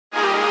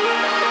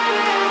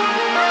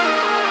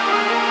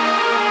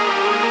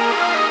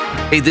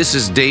Hey, this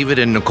is David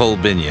and Nicole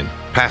Binion,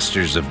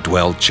 pastors of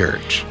Dwell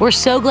Church. We're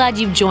so glad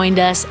you've joined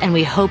us, and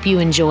we hope you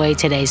enjoy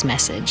today's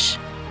message.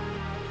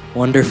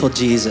 Wonderful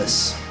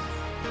Jesus,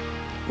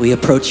 we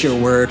approach your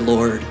word,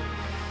 Lord,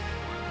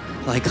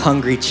 like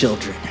hungry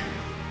children.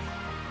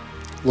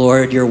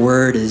 Lord, your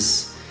word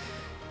is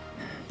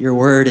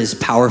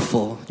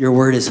powerful. Your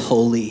word is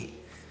holy.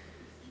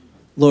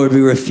 Lord, we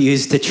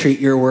refuse to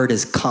treat your word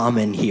as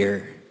common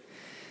here.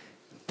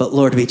 But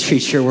Lord, we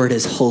treat your word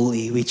as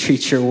holy. We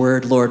treat your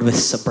word, Lord, with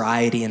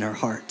sobriety in our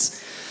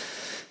hearts.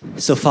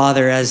 So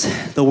Father,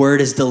 as the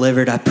word is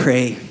delivered, I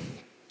pray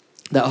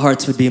that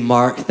hearts would be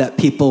marked, that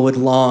people would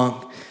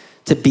long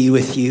to be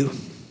with you.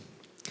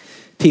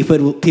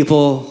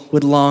 People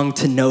would long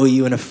to know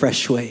you in a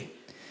fresh way.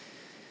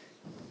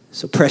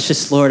 So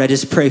precious Lord, I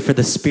just pray for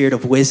the spirit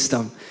of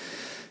wisdom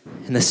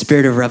and the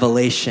spirit of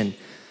revelation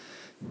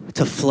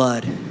to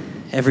flood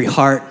every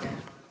heart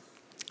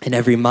and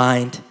every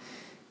mind.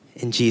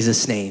 In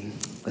Jesus' name,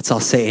 let's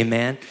all say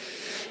amen.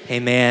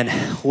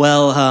 Amen.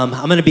 Well,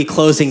 I'm going to be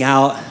closing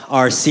out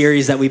our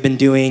series that we've been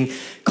doing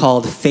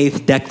called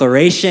Faith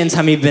Declarations.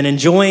 How many have been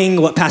enjoying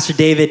what Pastor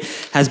David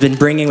has been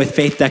bringing with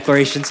Faith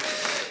Declarations?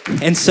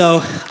 And so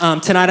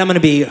tonight I'm going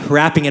to be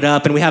wrapping it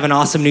up, and we have an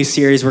awesome new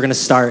series we're going to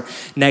start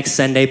next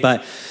Sunday.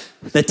 But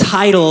the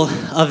title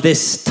of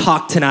this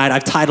talk tonight,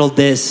 I've titled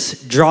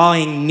this,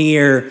 Drawing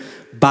Near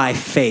by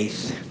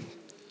Faith.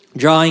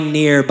 Drawing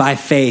Near by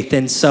Faith.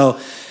 And so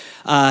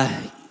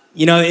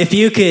if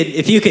you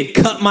could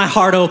cut my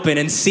heart open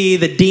and see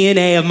the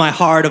DNA of my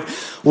heart of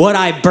what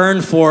I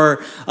burn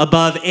for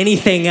above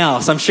anything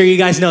else. I'm sure you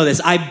guys know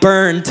this. I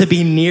burn to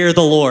be near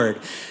the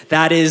Lord.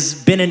 That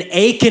has been an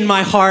ache in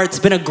my heart. It's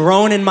been a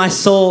groan in my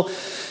soul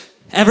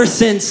ever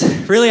since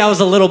really I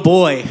was a little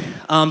boy.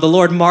 The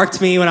Lord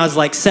marked me when I was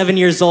like 7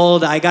 years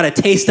old. I got a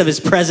taste of his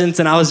presence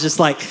and I was just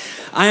like,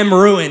 I am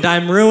ruined.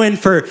 I'm ruined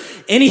for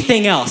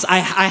anything else. I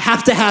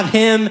have to have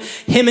him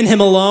and him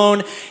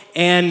alone.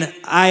 And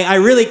I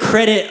really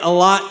credit a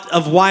lot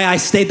of why I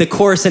stayed the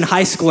course in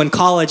high school and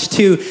college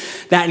to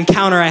that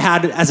encounter I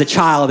had as a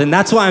child. And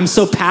that's why I'm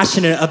so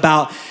passionate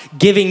about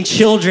giving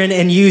children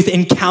and youth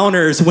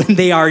encounters when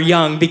they are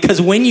young.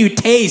 Because when you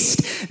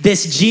taste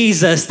this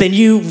Jesus, then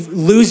you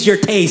lose your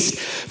taste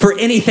for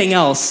anything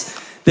else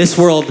this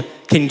world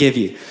can give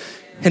you.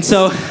 And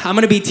so I'm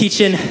going to be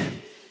teaching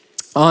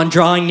on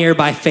drawing near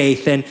by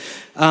faith. And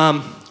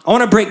I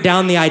want to break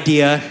down the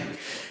idea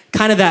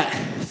kind of that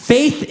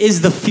faith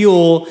is the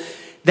fuel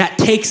that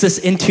takes us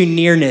into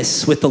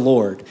nearness with the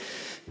Lord.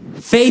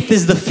 Faith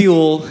is the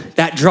fuel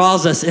that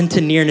draws us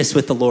into nearness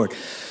with the Lord.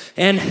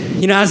 And,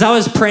 as I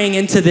was praying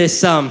into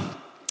this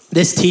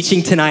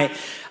teaching tonight,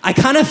 I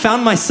kind of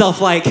found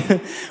myself like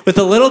with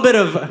a little bit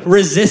of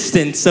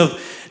resistance of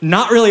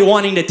not really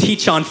wanting to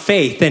teach on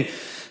faith. And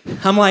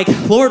I'm like,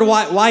 Lord,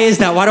 why is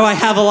that? Why do I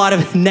have a lot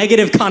of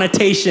negative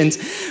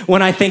connotations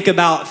when I think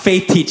about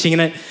faith teaching?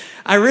 And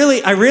I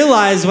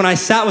realized when I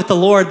sat with the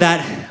Lord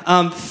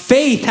that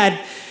faith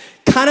had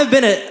kind of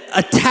been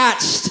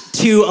attached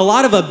to a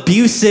lot of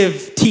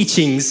abusive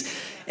teachings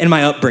in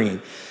my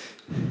upbringing.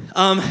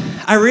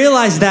 I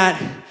realized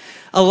that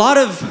a lot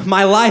of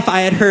my life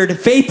I had heard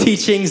faith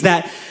teachings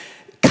that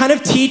kind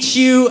of teach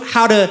you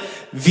how to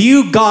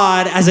view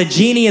God as a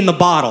genie in the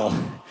bottle,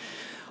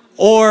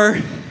 or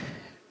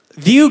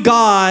view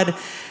God,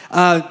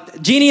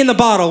 genie in the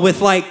bottle with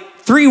like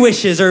 3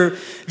 wishes, or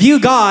view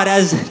God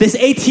as this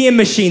ATM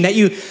machine that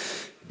you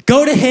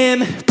go to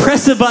him,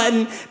 press a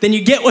button, then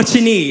you get what you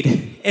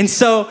need. And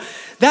so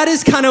that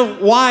is kind of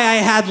why I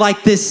had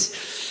like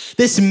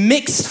this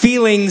mixed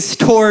feelings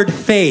toward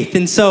faith.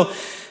 And so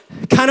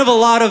kind of a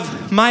lot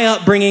of my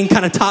upbringing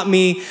kind of taught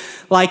me,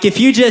 like, if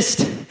you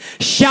just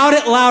shout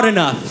it loud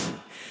enough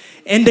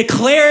and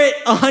declare it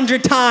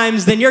 100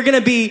 times, then you're going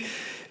to be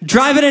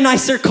driving a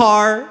nicer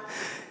car,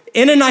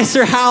 in a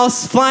nicer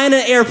house, flying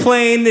an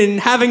airplane, and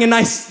having a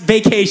nice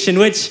vacation,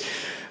 which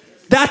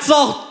that's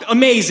all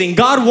amazing.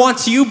 God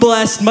wants you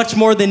blessed much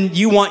more than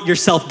you want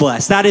yourself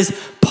blessed. That is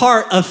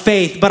part of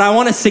faith. But I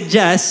want to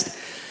suggest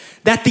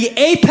that the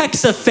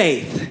apex of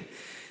faith,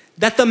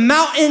 that the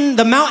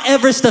Mount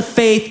Everest of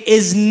faith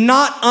is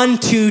not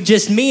unto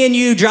just me and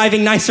you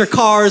driving nicer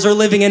cars or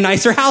living in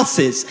nicer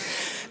houses.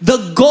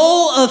 The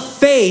goal of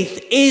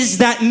faith is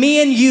that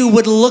me and you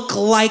would look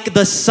like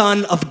the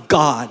Son of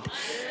God,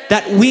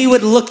 that we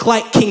would look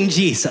like King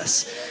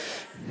Jesus.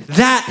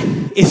 That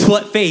is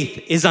what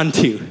faith is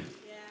unto,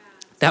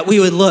 that we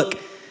would look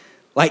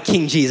like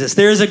King Jesus.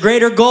 There is a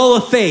greater goal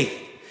of faith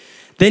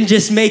than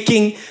just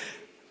making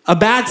a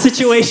bad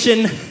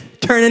situation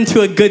turn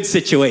into a good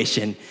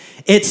situation.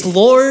 It's,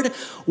 Lord,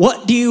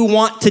 what do you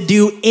want to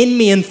do in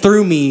me and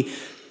through me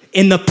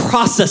in the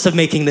process of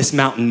making this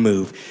mountain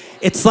move?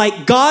 It's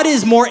like God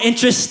is more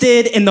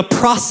interested in the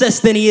process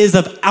than he is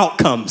of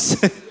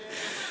outcomes.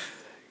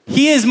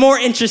 He is more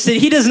interested.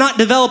 He does not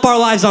develop our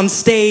lives on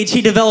stage.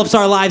 He develops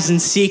our lives in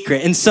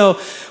secret. And so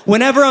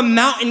whenever a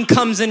mountain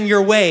comes in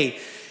your way,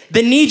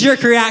 the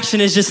knee-jerk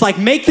reaction is just like,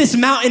 make this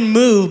mountain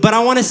move. But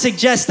I want to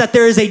suggest that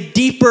there is a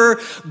deeper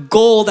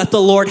goal that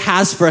the Lord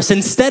has for us.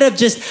 Instead of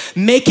just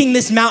making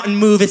this mountain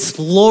move, it's,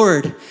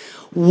 Lord,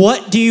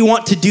 what do you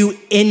want to do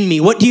in me?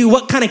 What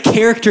kind of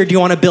character do you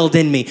want to build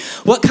in me?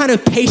 What kind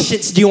of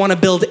patience do you want to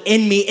build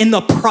in me in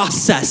the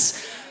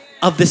process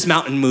of this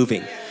mountain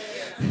moving?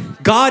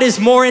 God is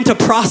more into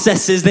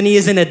processes than he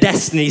is into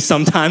destiny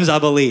sometimes, I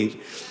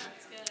believe.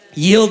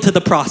 Yield to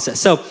the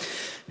process. So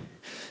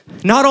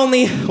not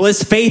only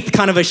was faith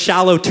kind of a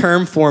shallow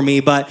term for me,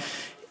 but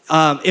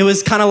it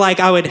was kind of like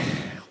I would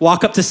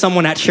walk up to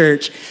someone at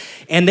church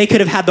and they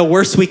could have had the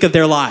worst week of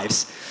their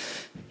lives.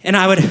 And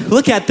I would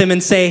look at them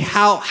and say,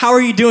 how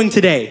are you doing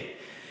today?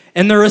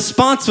 And the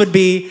response would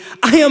be,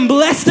 I am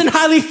blessed and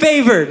highly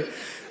favored.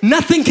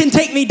 Nothing can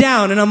take me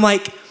down. And I'm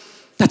like,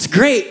 that's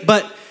great,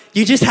 but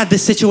you just had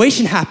this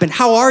situation happen.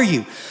 How are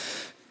you?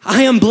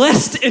 I am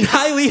blessed and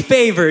highly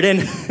favored.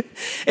 And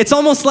it's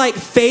almost like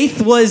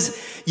faith was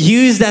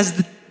used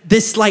as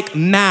this like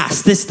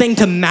mask, this thing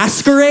to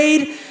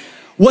masquerade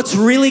what's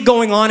really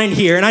going on in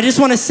here. And I just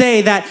want to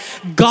say that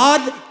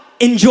God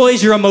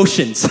enjoys your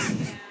emotions.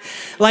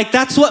 Like,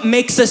 that's what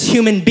makes us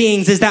human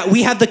beings, is that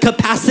we have the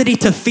capacity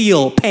to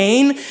feel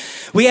pain.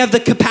 We have the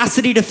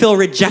capacity to feel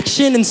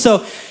rejection. And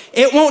so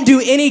it won't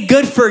do any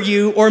good for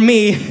you or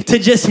me to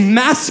just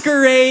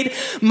masquerade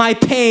my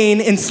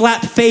pain and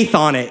slap faith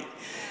on it.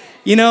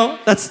 You know,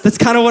 that's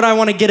kind of what I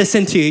want to get us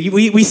into.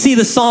 We see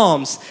the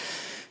Psalms.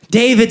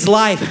 David's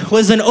life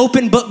was an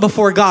open book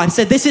before God. He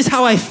said, this is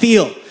how I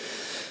feel.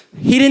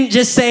 He didn't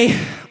just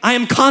say, I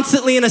am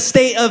constantly in a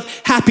state of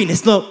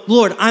happiness. No,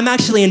 Lord, I'm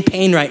actually in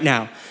pain right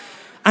now.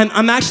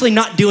 I'm actually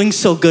not doing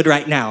so good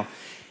right now.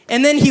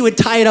 And then he would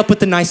tie it up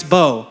with a nice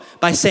bow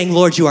by saying,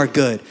 Lord, you are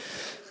good.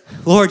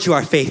 Lord, you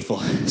are faithful.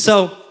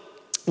 So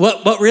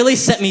what really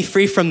set me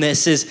free from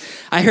this is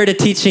I heard a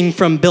teaching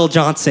from Bill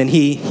Johnson.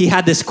 He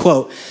had this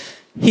quote.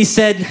 He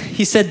said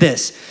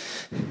this: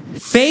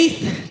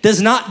 faith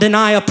does not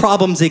deny a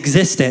problem's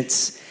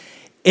existence.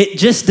 It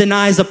just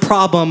denies a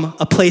problem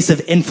a place of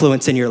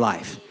influence in your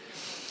life.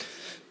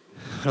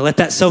 I'll let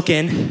that soak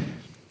in.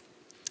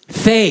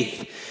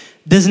 Faith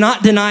does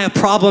not deny a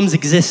problem's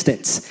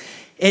existence.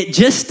 It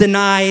just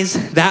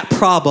denies that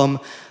problem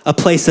a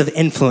place of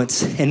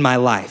influence in my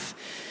life.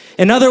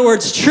 In other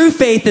words, true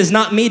faith is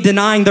not me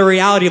denying the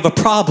reality of a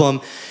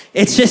problem.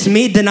 It's just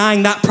me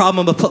denying that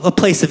problem a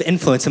place of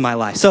influence in my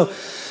life. So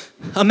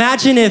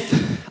imagine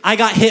if I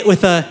got hit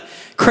with a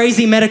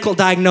crazy medical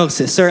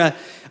diagnosis or an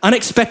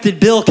unexpected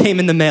bill came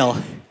in the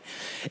mail.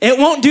 It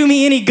won't do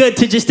me any good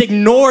to just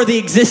ignore the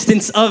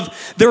existence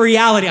of the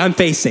reality I'm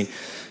facing.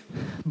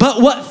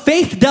 But what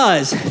faith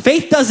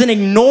doesn't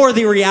ignore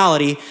the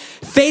reality.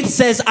 Faith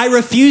says, I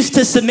refuse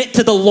to submit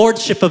to the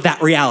lordship of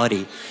that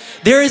reality.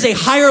 There is a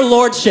higher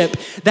lordship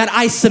that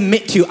I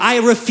submit to. I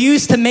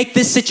refuse to make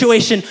this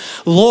situation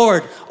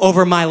Lord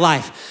over my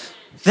life.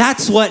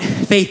 That's what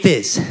faith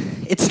is.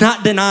 It's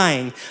not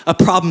denying a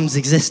problem's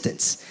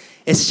existence.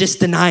 It's just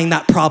denying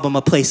that problem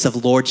a place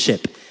of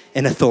lordship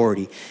and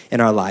authority in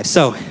our lives.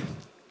 So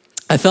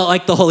I felt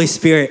like the Holy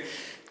Spirit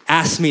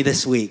asked me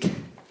this week,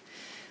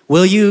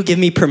 will you give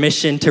me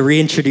permission to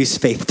reintroduce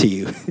faith to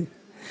you?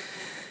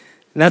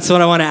 And that's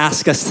what I want to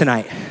ask us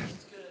tonight.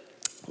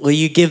 Will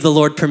you give the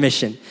Lord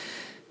permission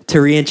to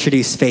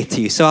reintroduce faith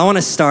to you? So I want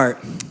to start.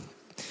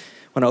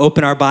 I want to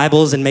open our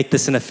Bibles and make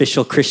this an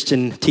official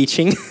Christian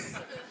teaching.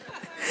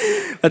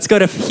 Let's go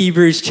to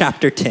Hebrews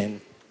chapter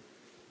 10.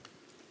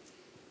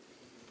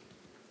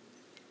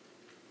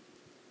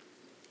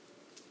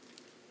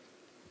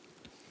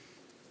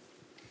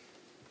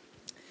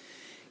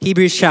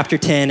 Hebrews chapter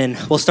 10, and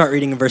we'll start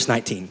reading in verse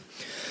 19.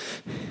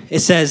 It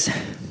says,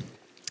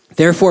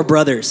 therefore,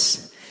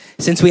 brothers,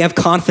 since we have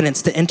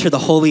confidence to enter the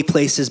holy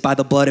places by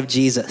the blood of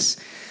Jesus,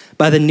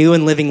 by the new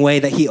and living way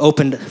that he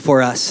opened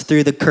for us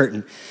through the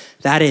curtain,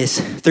 that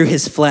is, through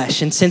his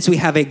flesh, and since we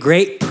have a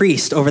great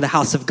priest over the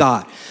house of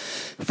God.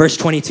 Verse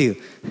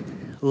 22,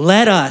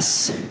 let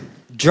us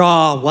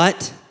draw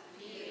what?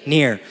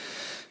 Near.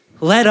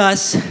 Let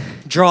us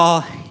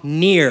draw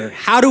near.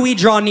 How do we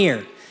draw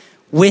near?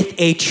 With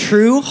a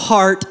true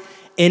heart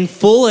in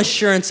full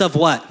assurance of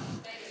what?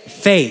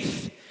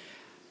 Faith.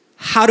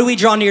 How do we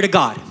draw near to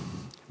God?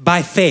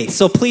 By faith.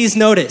 So please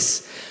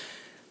notice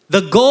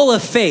the goal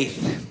of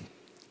faith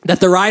that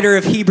the writer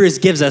of Hebrews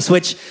gives us,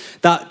 which,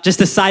 just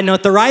a side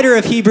note, the writer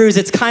of Hebrews,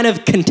 it's kind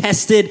of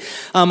contested.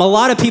 A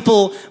lot of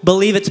people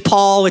believe it's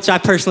Paul, which I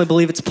personally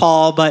believe it's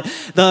Paul, but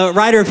the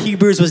writer of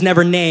Hebrews was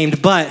never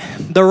named. But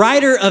the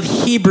writer of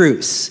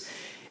Hebrews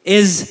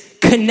is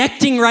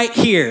connecting right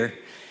here,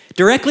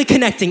 directly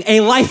connecting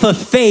a life of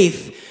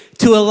faith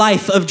to a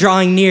life of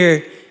drawing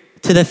near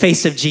to the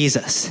face of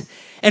Jesus.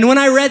 And when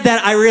I read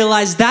that, I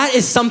realized that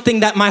is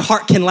something that my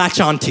heart can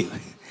latch onto.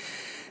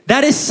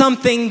 That is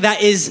something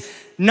that is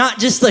not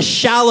just a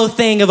shallow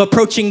thing of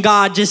approaching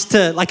God just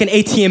to like an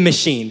ATM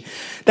machine.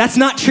 That's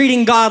not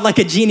treating God like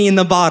a genie in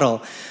the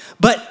bottle.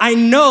 But I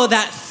know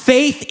that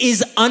faith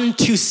is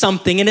unto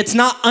something, and it's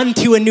not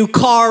unto a new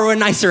car or a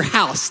nicer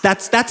house.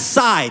 That's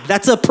side.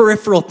 That's a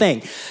peripheral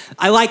thing.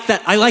 I like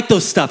that. I like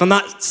those stuff. I'm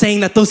not saying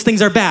that those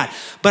things are bad,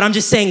 but I'm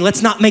just saying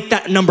let's not make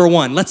that number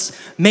one. Let's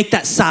make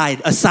that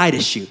a side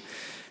issue.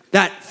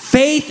 That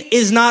faith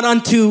is not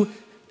unto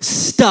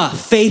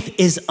stuff. Faith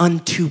is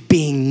unto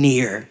being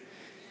near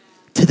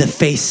to the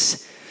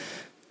face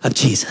of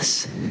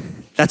Jesus.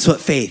 That's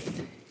what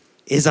faith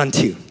is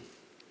unto.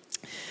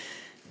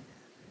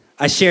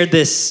 I shared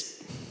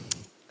this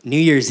New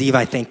Year's Eve,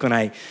 I think, when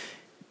I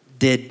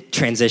did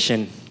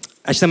transition.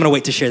 Actually, I'm going to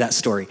wait to share that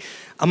story.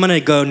 I'm going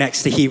to go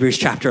next to Hebrews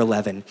chapter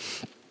 11.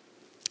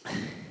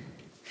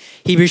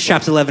 Hebrews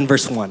chapter 11,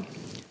 verse 1.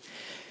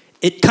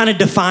 It kind of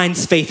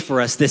defines faith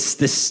for us,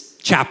 this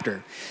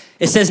chapter.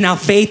 It says, now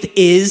faith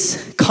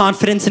is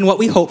confidence in what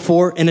we hope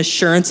for and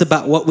assurance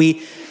about what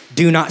we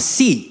do not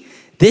see.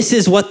 This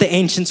is what the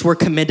ancients were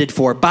commended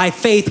for. By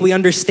faith, we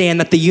understand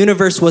that the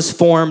universe was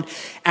formed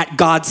at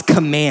God's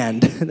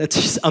command. That's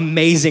just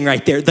amazing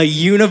right there. The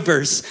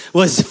universe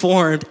was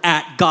formed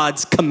at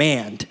God's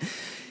command.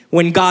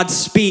 When God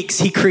speaks,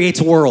 he creates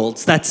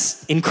worlds.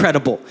 That's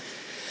incredible.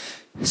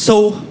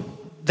 So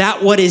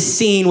that what is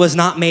seen was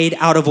not made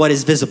out of what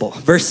is visible.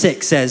 Verse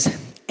 6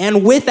 says,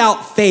 and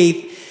without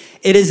faith,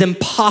 it is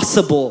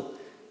impossible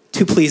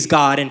to please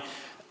God. And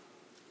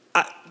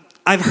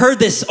I've heard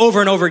this over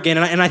and over again,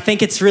 and I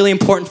think it's really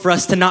important for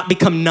us to not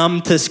become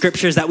numb to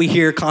scriptures that we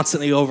hear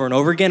constantly over and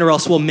over again, or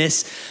else we'll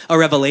miss a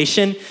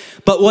revelation.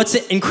 But what's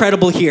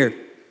incredible here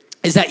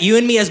is that you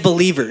and me as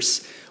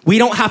believers, we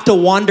don't have to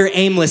wander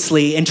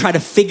aimlessly and try to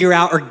figure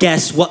out or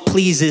guess what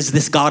pleases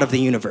this God of the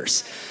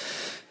universe.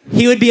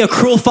 He would be a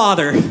cruel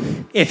father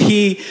if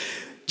he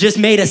just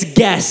made us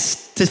guess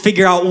to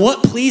figure out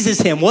what pleases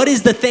him. What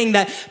is the thing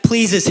that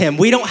pleases him?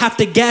 We don't have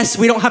to guess.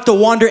 We don't have to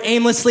wander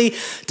aimlessly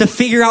to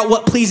figure out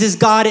what pleases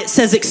God. It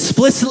says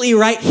explicitly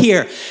right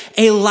here,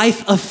 a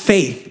life of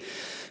faith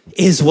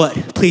is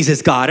what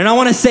pleases God. And I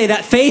want to say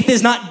that faith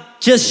is not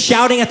just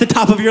shouting at the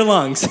top of your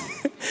lungs.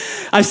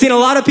 I've seen a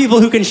lot of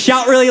people who can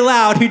shout really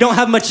loud who don't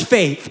have much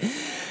faith.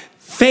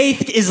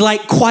 Faith is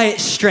like quiet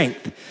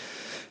strength.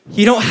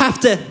 You don't have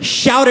to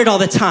shout it all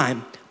the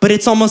time, but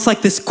it's almost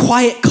like this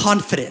quiet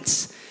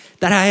confidence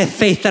that I have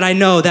faith that I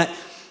know that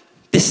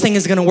this thing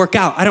is going to work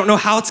out. I don't know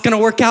how it's going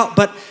to work out,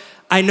 but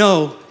I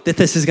know that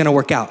this is going to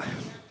work out.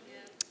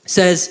 It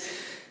says,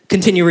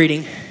 continue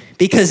reading,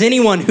 because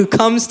anyone who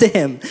comes to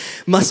him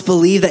must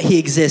believe that he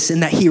exists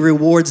and that he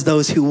rewards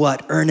those who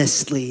what?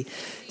 Earnestly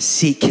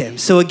seek him.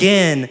 So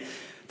again,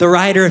 the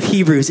writer of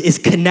Hebrews is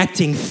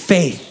connecting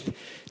faith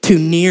to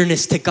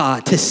nearness to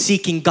God, to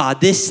seeking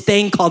God. This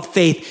thing called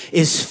faith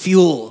is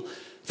fuel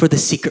for the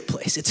secret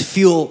place. It's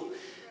fuel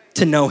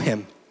to know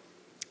him.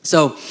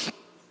 So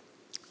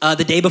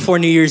the day before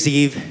New Year's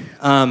Eve,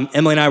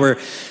 Emily and I were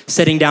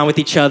sitting down with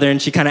each other,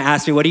 and she kind of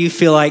asked me, what do you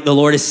feel like the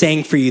Lord is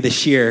saying for you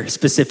this year,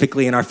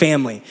 specifically in our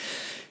family?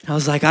 And I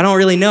was like, I don't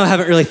really know. I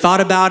haven't really thought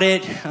about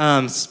it.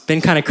 It's been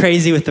kind of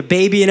crazy with the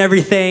baby and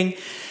everything.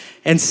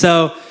 And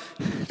so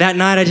that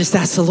night I just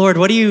asked the Lord,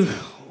 what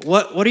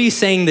are you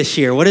saying this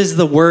year? What is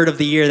the word of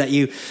the year that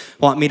you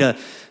want me to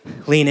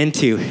lean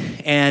into?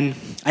 And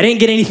I didn't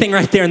get anything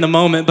right there in the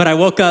moment, but I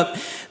woke up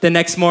the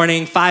next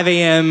morning, 5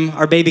 a.m.,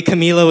 our baby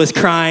Camila was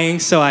crying,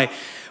 so I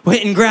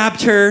went and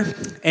grabbed her.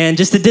 And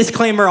just a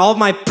disclaimer, all of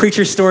my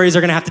preacher stories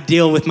are gonna have to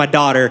deal with my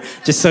daughter,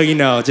 just so you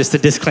know, just a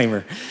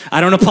disclaimer.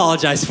 I don't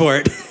apologize for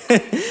it.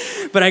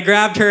 But I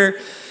grabbed her,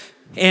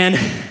 and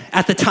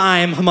at the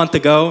time, a month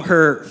ago,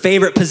 her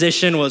favorite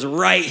position was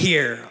right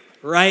here,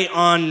 right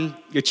on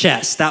your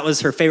chest. That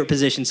was her favorite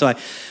position. So I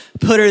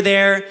put her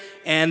there,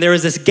 and there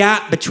was this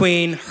gap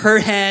between her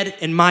head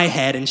and my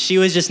head, and she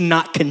was just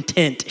not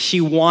content. She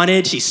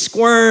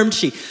squirmed,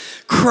 she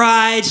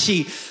cried,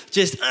 she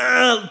just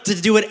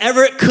to do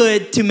whatever it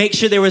could to make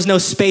sure there was no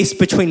space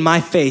between my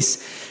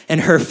face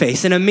and her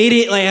face. And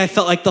immediately I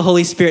felt like the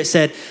Holy Spirit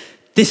said,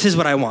 this is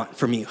what I want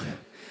from you.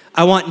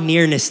 I want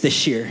nearness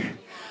this year.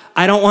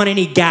 I don't want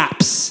any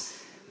gaps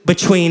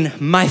between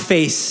my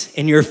face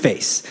and your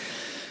face.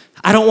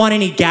 I don't want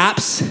any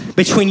gaps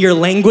between your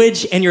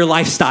language and your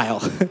lifestyle.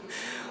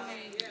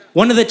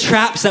 One of the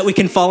traps that we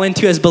can fall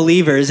into as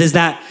believers is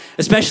that,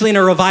 especially in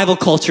a revival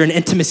culture and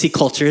intimacy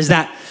culture, is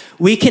that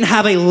we can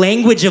have a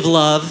language of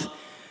love,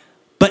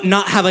 but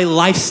not have a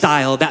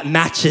lifestyle that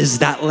matches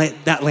that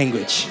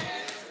language.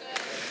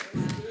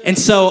 And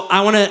so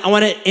I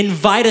want to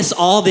invite us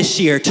all this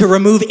year to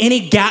remove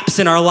any gaps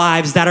in our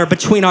lives that are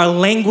between our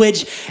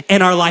language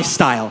and our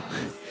lifestyle.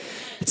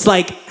 It's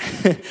like,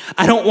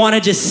 I don't want to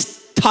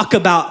just talk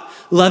about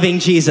loving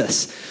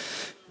Jesus.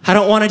 I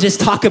don't want to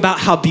just talk about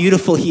how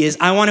beautiful he is.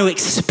 I want to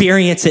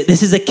experience it.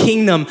 This is a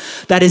kingdom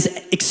that is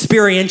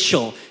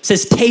experiential. It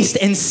says, taste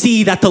and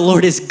see that the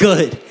Lord is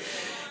good.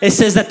 It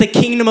says that the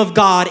kingdom of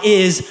God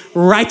is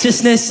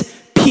righteousness,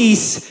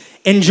 peace,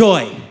 and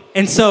joy.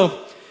 And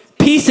so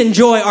peace and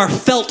joy are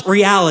felt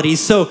realities.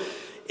 So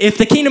If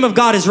the kingdom of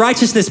God is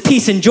righteousness,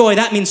 peace, and joy,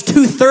 that means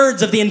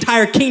 2/3 of the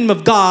entire kingdom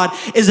of God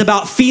is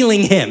about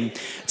feeling him.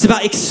 It's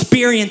about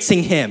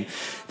experiencing him.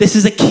 This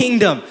is a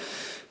kingdom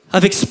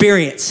of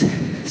experience.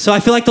 So I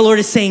feel like the Lord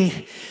is saying,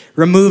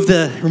 remove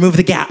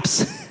the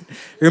gaps,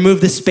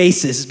 remove the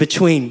spaces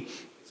between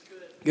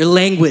your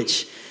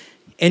language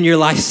and your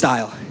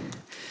lifestyle.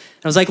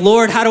 I was like,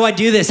 Lord, how do I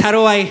do this? How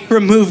do I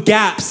remove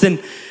gaps? And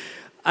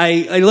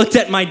I looked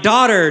at my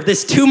daughter,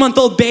 this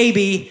 2-month-old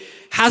baby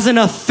has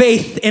enough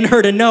faith in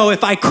her to know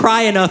if I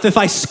cry enough, if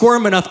I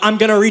squirm enough, I'm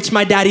gonna reach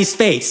my daddy's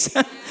face.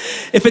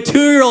 If a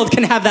 2-year-old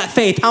can have that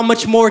faith, how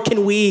much more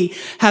can we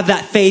have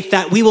that faith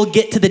that we will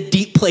get to the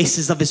deep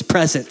places of his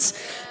presence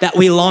that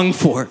we long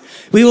for?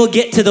 We will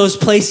get to those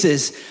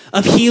places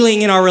of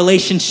healing in our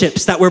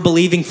relationships that we're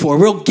believing for.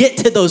 We'll get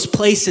to those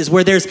places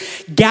where there's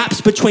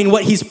gaps between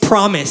what he's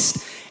promised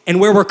and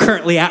where we're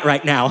currently at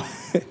right now.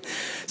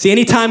 See,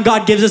 anytime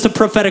God gives us a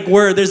prophetic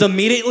word, there's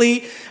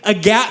immediately a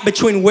gap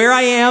between where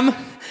I am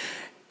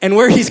and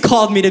where he's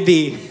called me to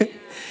be.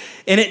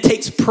 And it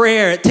takes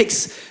prayer, it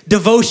takes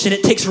devotion,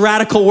 it takes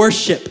radical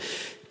worship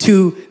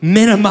to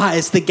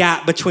minimize the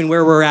gap between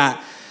where we're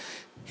at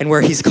and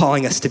where he's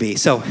calling us to be.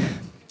 So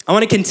I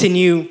want to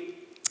continue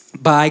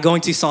by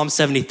going to Psalm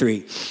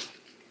 73.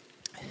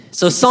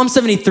 So Psalm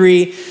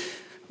 73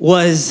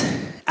 was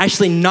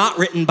actually not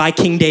written by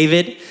King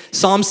David.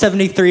 Psalm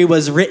 73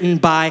 was written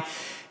by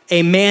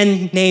a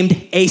man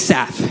named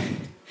Asaph.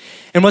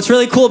 And what's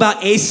really cool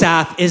about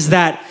Asaph is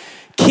that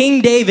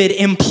King David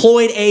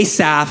employed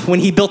Asaph when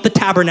he built the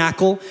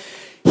tabernacle.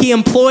 He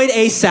employed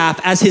Asaph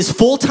as his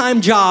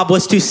full-time job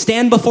was to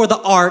stand before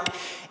the ark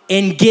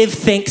and give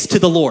thanks to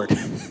the Lord.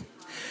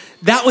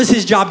 That was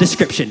his job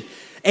description.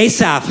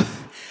 Asaph,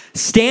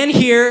 stand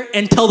here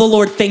and tell the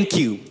Lord thank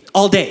you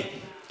all day.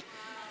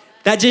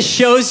 That just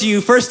shows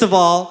you, first of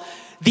all,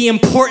 the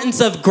importance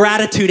of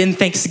gratitude and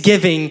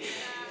thanksgiving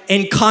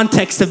in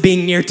context of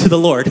being near to the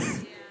Lord.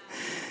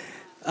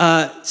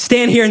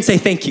 Stand here and say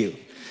thank you.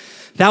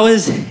 That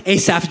was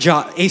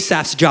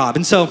Asaph's job.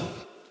 And so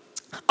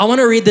I want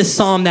to read this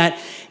psalm that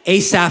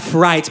Asaph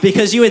writes,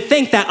 because you would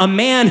think that a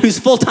man whose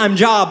full-time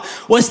job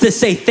was to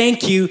say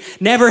thank you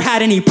never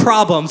had any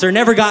problems or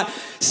never got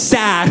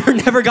sad or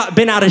never got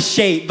bent out of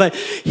shape. But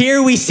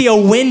here we see a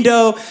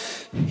window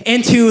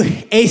into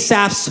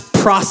Asaph's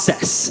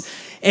process.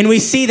 And we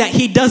see that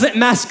he doesn't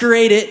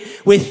masquerade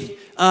it with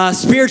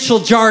spiritual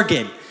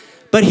jargon,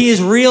 but he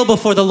is real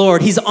before the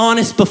Lord. He's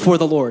honest before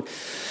the Lord.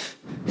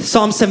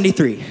 Psalm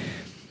 73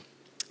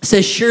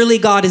 says, surely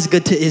God is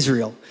good to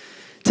Israel,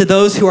 to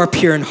those who are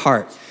pure in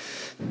heart.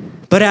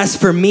 But as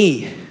for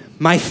me,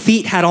 my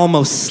feet had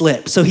almost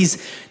slipped. So he's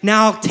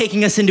now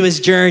taking us into his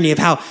journey of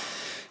how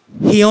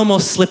he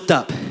almost slipped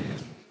up.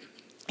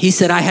 He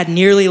said, I had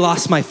nearly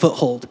lost my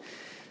foothold,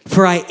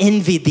 for I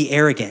envied the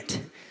arrogant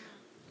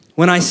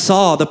when I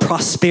saw the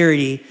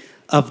prosperity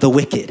of the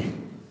wicked.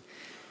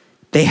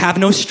 They have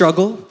no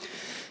struggle.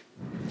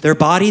 Their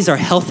bodies are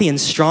healthy and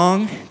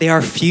strong. They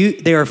are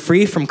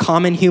free from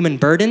common human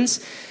burdens.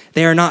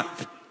 They are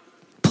not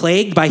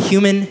plagued by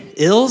human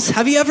ills.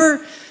 Have you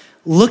ever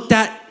looked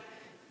at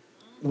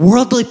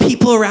worldly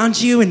people around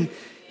you and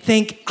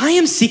think, I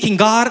am seeking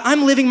God.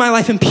 I'm living my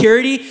life in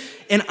purity.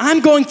 And I'm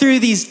going through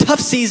these tough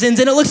seasons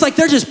and it looks like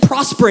they're just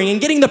prospering and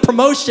getting the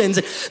promotions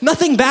and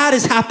nothing bad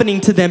is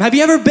happening to them. Have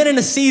you ever been in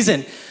a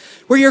season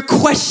where you're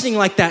questioning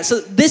like that?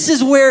 So this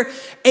is where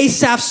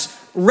Asaph's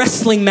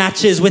wrestling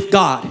match is with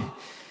God.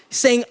 He's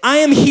saying, I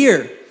am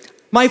here.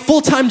 My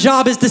full-time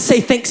job is to say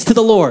thanks to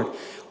the Lord.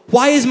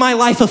 Why is my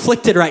life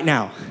afflicted right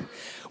now?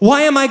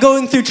 Why am I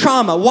going through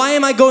trauma? Why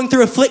am I going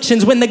through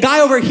afflictions when the guy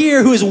over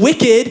here who is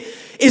wicked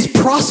is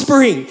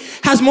prospering,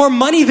 has more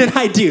money than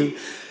I do,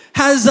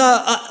 has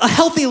a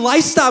healthy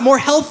lifestyle, more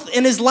health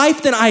in his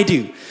life than I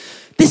do?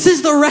 This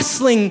is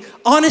the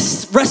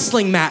honest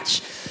wrestling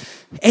match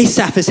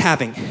Asaph is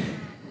having.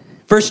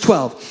 Verse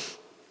 12.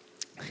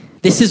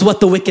 This is what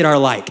the wicked are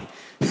like,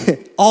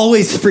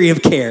 always free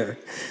of care.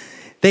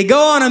 They go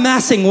on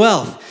amassing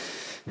wealth.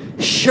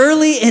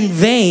 Surely in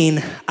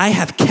vain I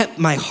have kept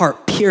my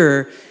heart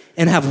pure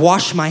and have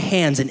washed my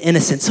hands in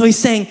innocence. So he's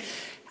saying,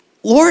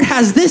 Lord,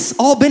 has this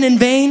all been in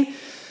vain?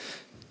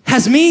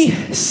 Has me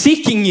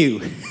seeking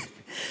you,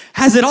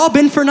 has it all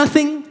been for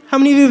nothing? How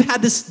many of you have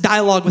had this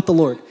dialogue with the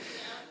Lord?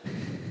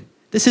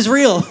 This is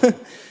real.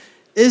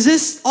 Is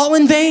this all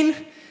in vain?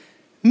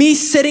 Me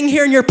sitting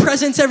here in your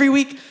presence every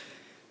week,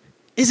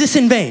 is this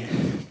in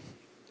vain?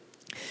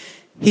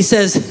 He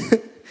says,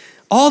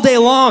 all day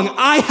long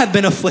I have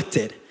been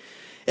afflicted,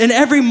 and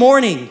every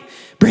morning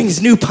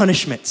brings new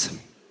punishments.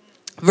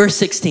 Verse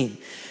 16,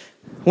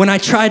 when I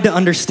tried to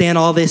understand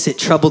all this, it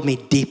troubled me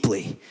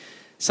deeply.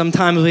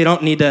 Sometimes we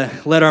don't need to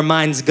let our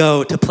minds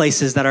go to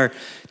places that are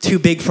too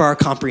big for our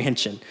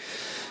comprehension.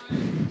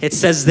 It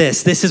says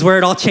this is where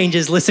it all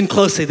changes. Listen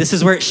closely. This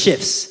is where it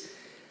shifts.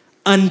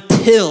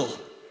 Until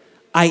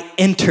I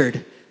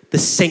entered the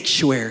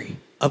sanctuary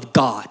of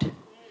God,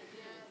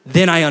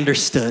 then I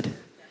understood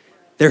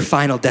their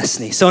final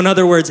destiny. So in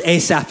other words,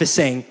 Asaph is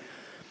saying,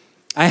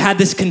 I had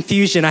this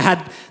confusion. I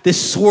had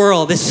this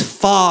swirl, this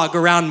fog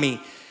around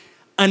me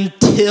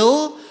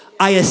until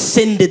I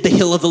ascended the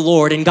hill of the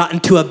Lord and got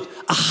into a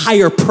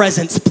higher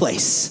presence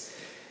place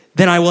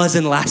than I was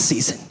in last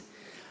season.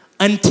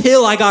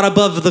 Until I got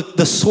above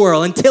the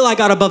swirl, until I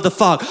got above the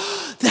fog.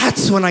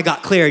 That's when I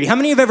got clarity. How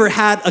many of you have ever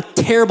had a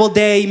terrible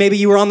day? Maybe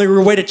you were on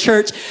your way to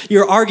church,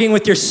 you're arguing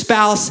with your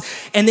spouse,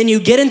 and then you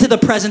get into the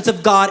presence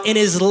of God and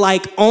is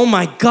like, oh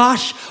my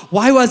gosh,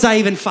 why was I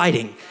even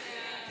fighting?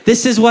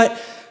 This is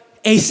what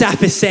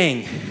Asaph is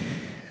saying.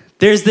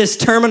 There's this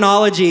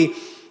terminology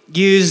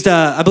used,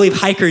 I believe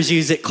hikers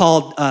use it,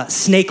 called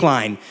snake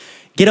line.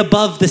 Get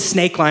above the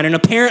snake line. And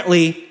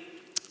apparently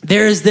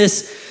there's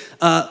this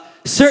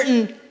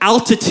certain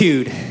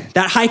altitude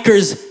that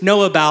hikers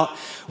know about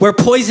where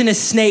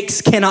poisonous snakes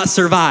cannot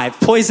survive.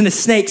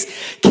 Poisonous snakes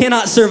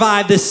cannot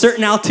survive this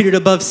certain altitude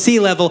above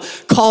sea level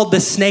called the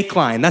snake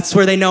line. That's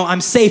where they know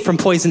I'm safe from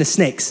poisonous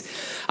snakes.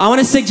 I want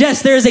to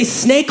suggest there is a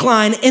snake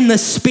line in the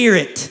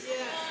spirit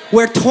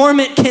where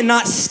torment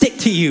cannot stick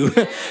to you,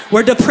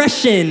 where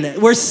depression,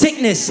 where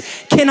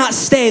sickness cannot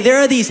stay. There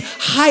are these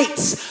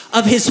heights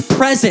of his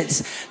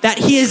presence that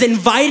he is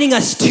inviting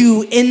us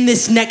to in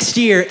this next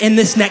year, in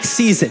this next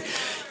season.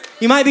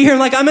 You might be hearing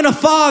like, I'm in a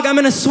fog, I'm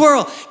in a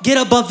swirl. Get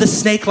above the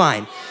snake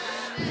line.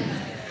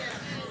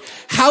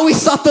 How we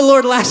sought the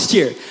Lord last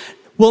year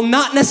will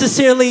not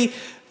necessarily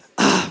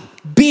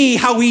be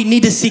how we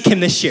need to seek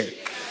him this year.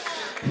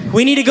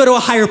 We need to go to a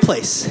higher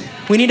place.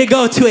 We need to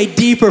go to a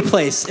deeper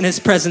place in his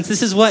presence.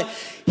 This is what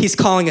he's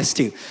calling us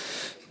to.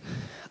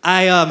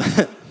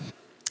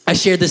 I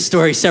shared this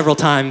story several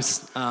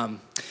times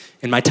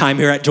in my time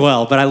here at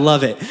Dwell, but I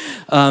love it.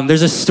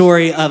 There's a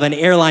story of an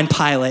airline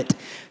pilot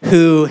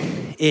who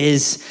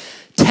is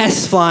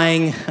test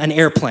flying an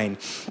airplane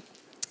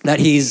that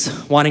he's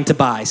wanting to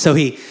buy. So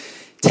he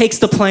takes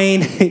the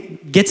plane,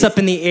 gets up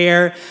in the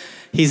air,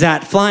 he's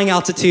at flying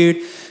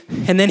altitude,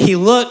 and then he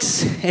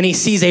looks and he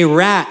sees a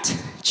rat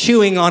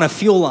chewing on a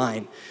fuel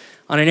line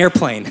on an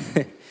airplane.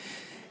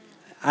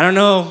 I don't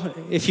know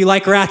if you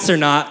like rats or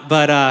not,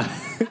 but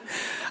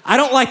I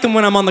don't like them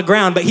when I'm on the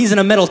ground, but he's in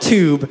a metal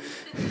tube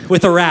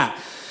with a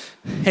rat.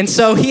 And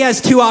so he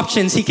has two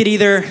options. He could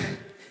either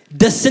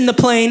descend the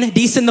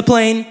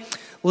plane,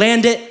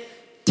 land it,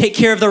 take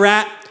care of the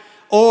rat,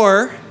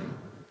 or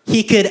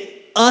he could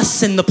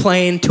ascend the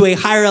plane to a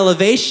higher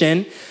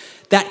elevation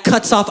that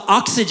cuts off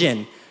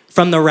oxygen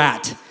from the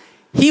rat.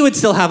 He would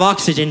still have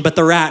oxygen, but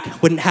the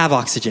rat wouldn't have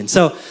oxygen.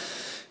 So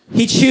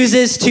he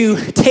chooses to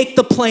take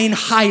the plane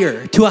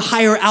higher, to a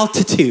higher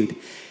altitude,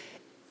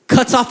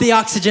 cuts off the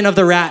oxygen of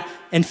the rat,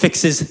 and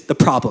fixes the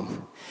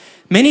problem.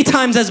 Many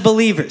times as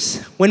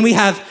believers, when we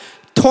have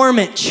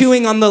torment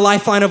chewing on the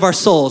lifeline of our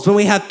souls, when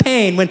we have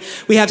pain, when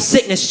we have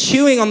sickness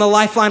chewing on the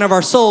lifeline of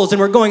our souls,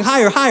 and we're going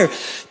higher,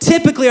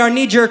 typically our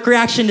knee-jerk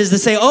reaction is to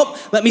say, oh,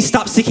 let me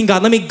stop seeking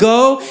God. Let me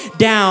go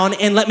down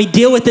and let me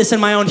deal with this in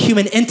my own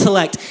human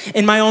intellect,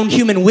 in my own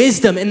human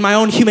wisdom, in my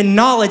own human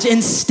knowledge,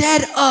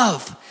 instead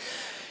of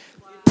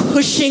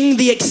pushing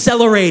the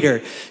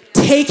accelerator,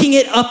 taking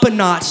it up a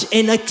notch,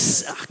 and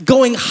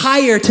going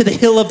higher to the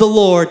hill of the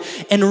Lord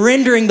and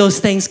rendering those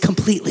things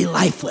completely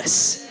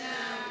lifeless.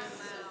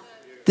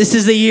 This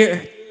is the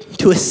year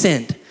to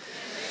ascend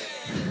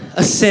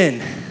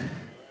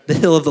the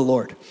hill of the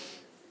Lord.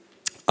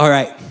 All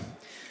right,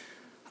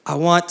 I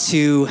want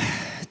to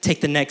take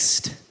the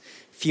next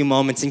few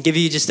moments and give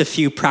you just a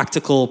few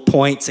practical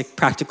points, like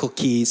practical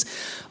keys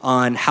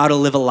on how to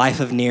live a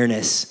life of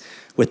nearness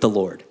with the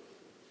Lord.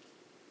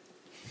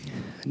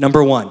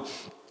 Number one,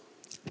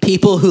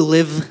 people who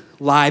live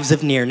lives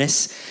of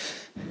nearness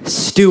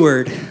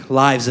steward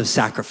lives of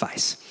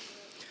sacrifice.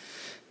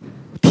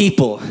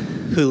 People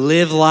who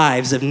live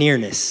lives of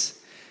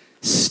nearness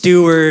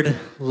steward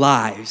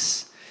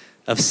lives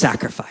of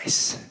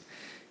sacrifice.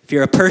 If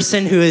you're a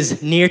person who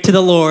is near to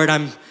the Lord,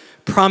 I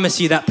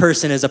promise you that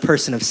person is a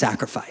person of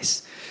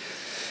sacrifice.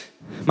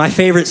 My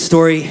favorite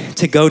story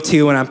to go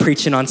to when I'm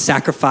preaching on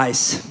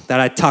sacrifice that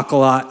I talk a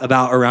lot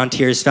about around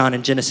here is found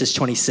in Genesis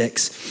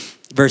 26,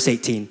 verse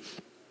 18.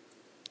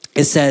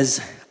 It says,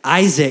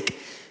 Isaac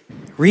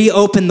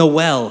reopened the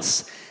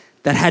wells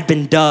that had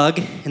been dug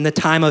in the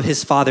time of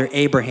his father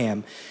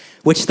Abraham,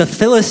 which the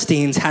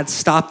Philistines had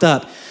stopped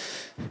up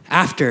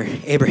after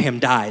Abraham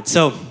died.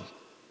 So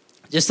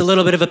just a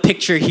little bit of a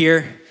picture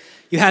here.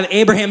 You have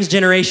Abraham's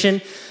generation.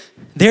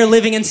 They're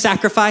living in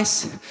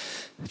sacrifice.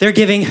 They're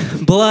giving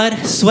blood,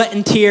 sweat,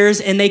 and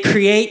tears, and they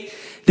create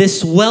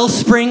this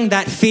wellspring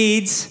that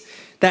feeds,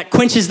 that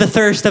quenches the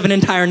thirst of an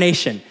entire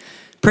nation.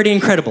 Pretty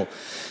incredible.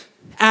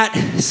 At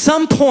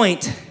some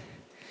point,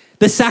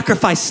 the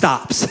sacrifice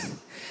stops.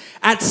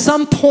 At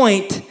some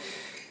point,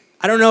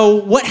 I don't know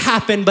what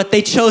happened, but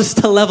they chose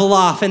to level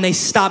off and they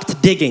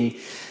stopped digging.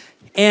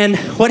 And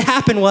what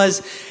happened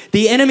was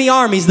the enemy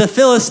armies, the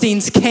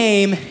Philistines,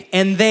 came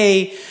and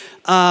they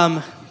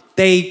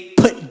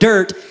put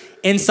dirt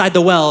inside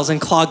the wells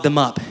and clogged them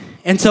up.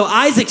 And so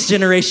Isaac's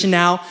generation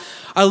now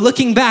are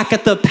looking back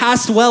at the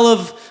past well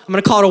of, I'm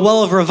gonna call it a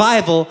well of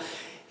revival,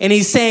 and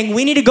he's saying,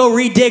 we need to go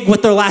redig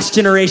what their last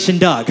generation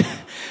dug.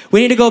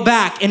 We need to go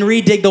back and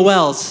redig the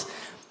wells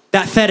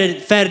that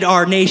fed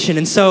our nation.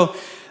 And so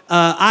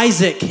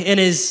Isaac and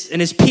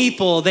his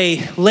people,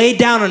 they laid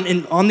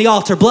down on the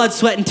altar, blood,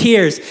 sweat, and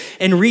tears,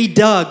 and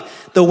redug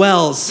the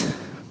wells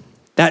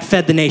that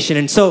fed the nation.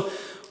 And so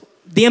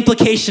the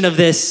implication of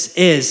this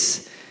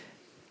is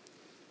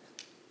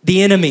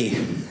the enemy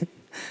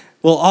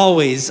will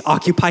always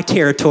occupy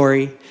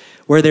territory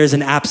where there's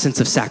an absence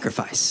of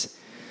sacrifice.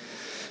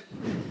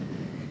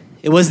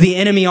 It was the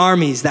enemy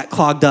armies that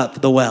clogged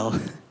up the well.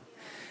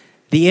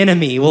 The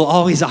enemy will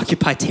always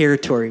occupy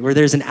territory where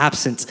there's an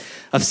absence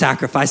of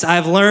sacrifice.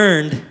 I've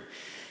learned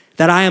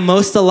that I am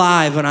most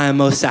alive when I am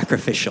most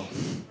sacrificial.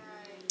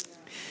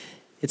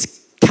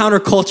 It's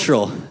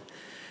countercultural.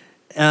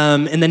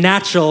 In the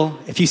natural,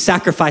 if you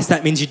sacrifice,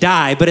 that means you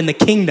die. But in the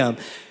kingdom,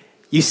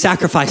 you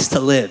sacrifice to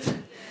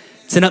live.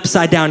 It's an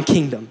upside down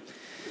kingdom.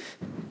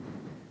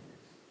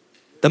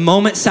 The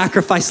moment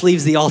sacrifice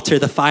leaves the altar,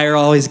 the fire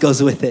always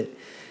goes with it.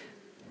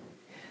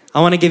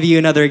 I want to give you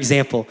another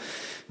example.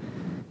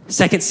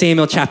 2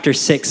 Samuel chapter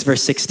 6,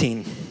 verse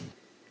 16.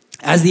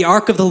 As the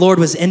ark of the Lord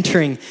was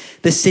entering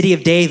the city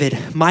of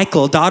David,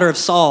 Michal, daughter of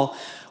Saul,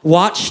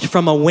 watched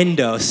from a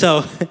window.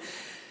 So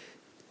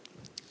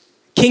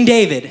King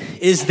David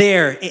is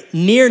there,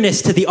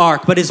 nearness to the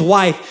ark, but his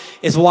wife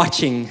is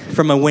watching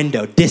from a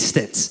window,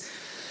 distance.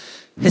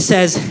 It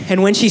says,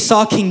 and when she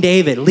saw King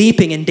David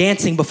leaping and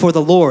dancing before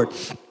the Lord,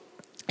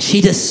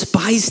 she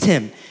despised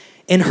him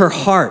in her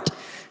heart.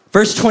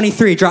 Verse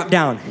 23, drop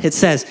down. It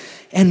says,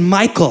 and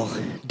Michal,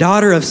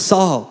 daughter of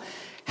Saul,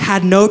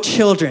 had no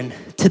children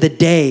to the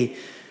day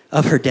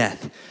of her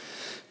death.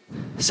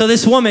 So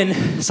this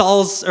woman,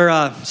 Saul's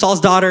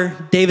daughter,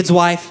 David's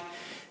wife,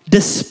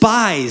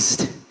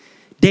 despised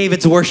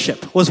David's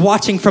worship, was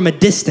watching from a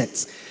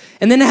distance.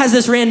 And then it has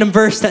this random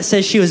verse that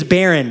says she was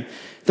barren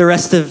the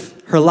rest of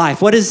her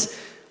life. What is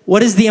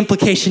the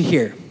implication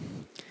here?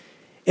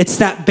 It's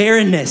that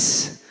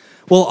barrenness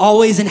will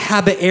always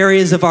inhabit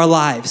areas of our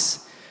lives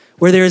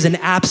where there is an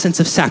absence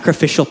of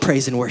sacrificial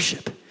praise and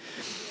worship.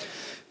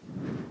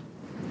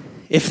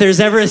 If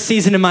there's ever a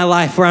season in my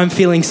life where I'm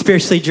feeling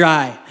spiritually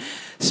dry,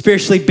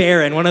 spiritually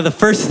barren, one of the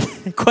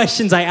first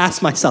questions I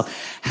ask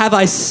myself, have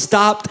I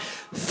stopped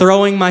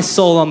throwing my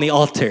soul on the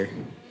altar?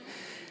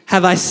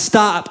 Have I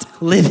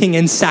stopped living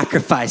in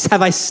sacrifice?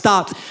 Have I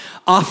stopped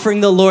offering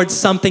the Lord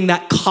something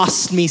that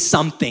cost me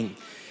something?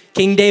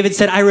 King David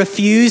said, I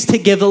refuse to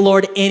give the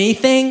Lord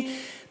anything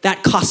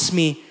that costs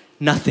me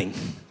nothing.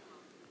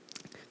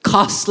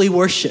 Costly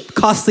worship,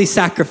 costly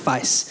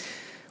sacrifice.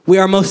 We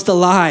are most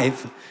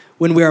alive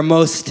when we are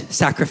most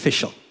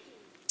sacrificial.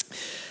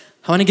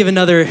 I want to give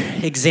another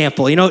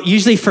example.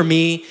 Usually for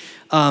me,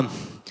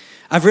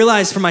 I've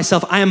realized for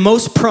myself, I am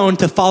most prone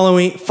to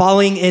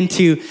falling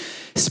into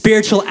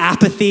spiritual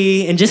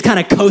apathy and just kind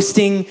of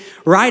coasting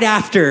right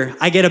after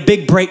I get a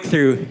big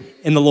breakthrough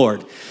in the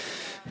Lord.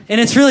 And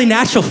it's really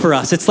natural for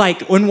us. It's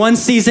like when one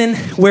season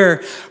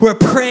we're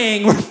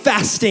praying, we're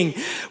fasting,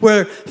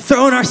 we're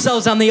throwing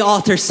ourselves on the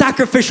altar,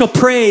 sacrificial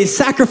praise,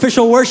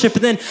 sacrificial worship,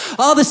 and then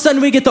all of a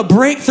sudden we get the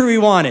breakthrough we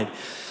wanted.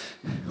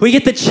 We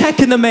get the check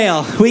in the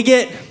mail. We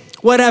get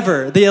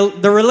whatever,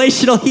 the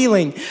relational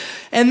healing.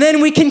 And then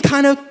we can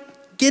kind of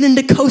get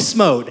into coast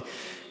mode,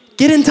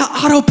 get into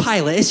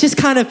autopilot. It's just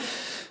kind of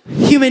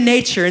human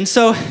nature. And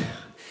so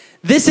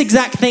this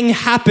exact thing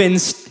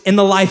happens in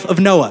the life of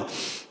Noah.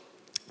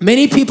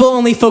 Many people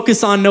only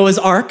focus on Noah's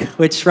ark,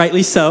 which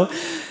rightly so,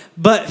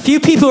 but few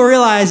people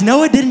realize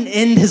Noah didn't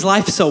end his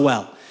life so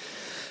well.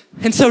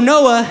 And so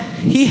Noah,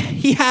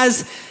 he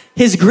has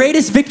his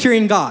greatest victory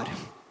in God.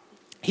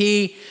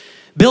 He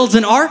builds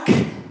an ark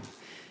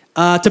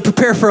to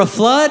prepare for a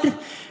flood.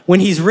 When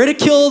he's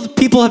ridiculed,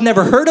 people have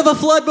never heard of a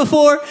flood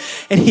before,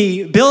 and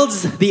he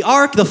builds the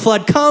ark, the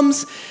flood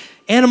comes,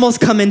 animals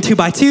come in 2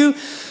 by 2,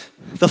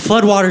 the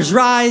flood waters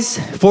rise,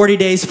 40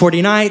 days,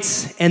 40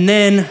 nights, and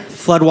then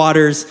flood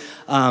waters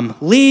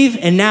leave,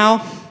 and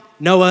now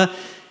Noah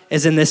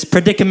is in this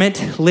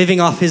predicament, living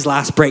off his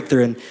last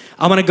breakthrough. And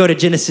I want to go to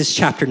Genesis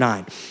chapter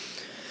 9.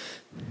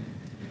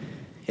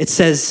 It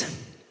says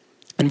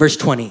in verse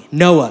 20,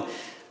 Noah,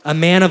 a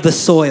man of the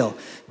soil,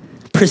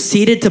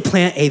 proceeded to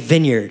plant a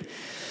vineyard.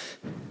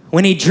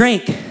 When he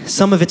drank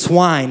some of its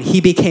wine, he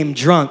became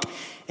drunk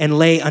and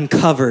lay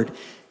uncovered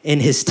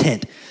in his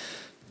tent.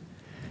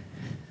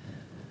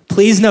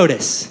 Please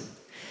notice,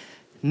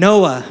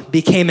 Noah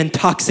became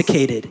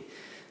intoxicated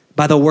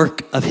by the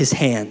work of his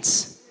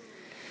hands.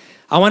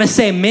 I want to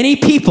say many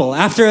people,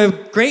 after a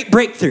great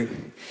breakthrough,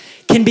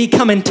 can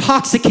become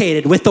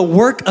intoxicated with the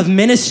work of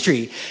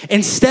ministry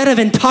instead of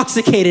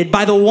intoxicated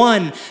by the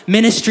one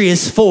ministry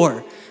is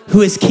for, who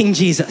is King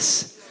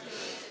Jesus.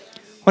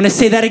 I want to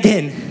say that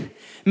again.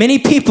 Many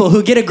people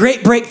who get a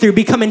great breakthrough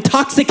become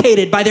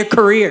intoxicated by their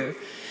career,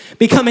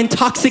 become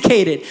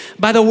intoxicated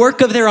by the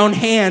work of their own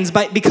hands,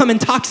 become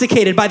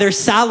intoxicated by their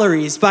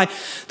salaries, by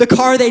the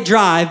car they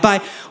drive, by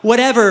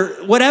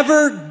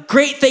whatever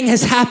great thing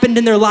has happened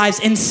in their lives,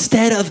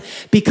 instead of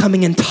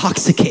becoming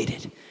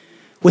intoxicated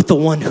with the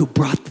one who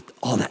brought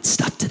all that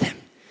stuff to them,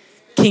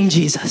 King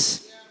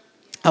Jesus.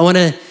 I want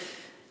to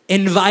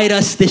invite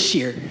us this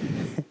year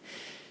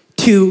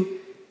to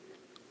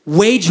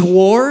wage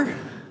war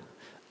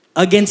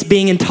against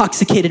being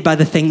intoxicated by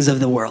the things of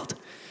the world.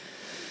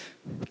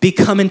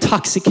 Become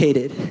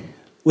intoxicated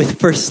with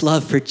first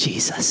love for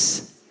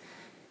Jesus.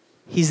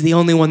 He's the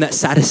only one that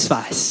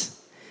satisfies.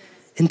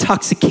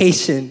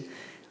 Intoxication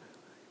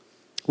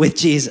with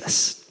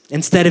Jesus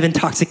instead of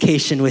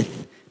intoxication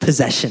with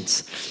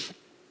possessions.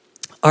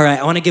 All right,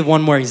 I want to give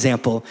one more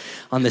example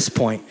on this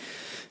point.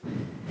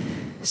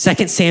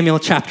 2 Samuel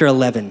chapter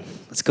 11.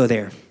 Let's go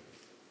there.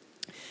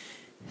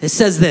 It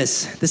says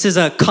this. This is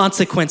a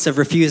consequence of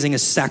refusing a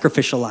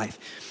sacrificial life.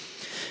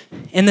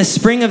 In the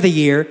spring of the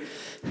year,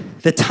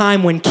 the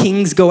time when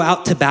kings go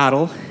out to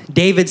battle,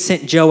 David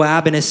sent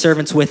Joab and his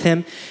servants with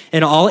him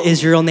and all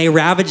Israel, and they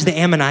ravaged the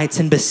Ammonites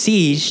and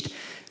besieged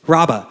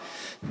Rabbah.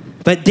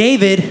 But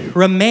David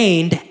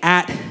remained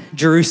at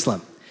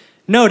Jerusalem.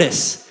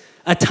 Notice,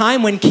 a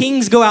time when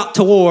kings go out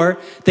to war,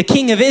 the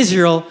king of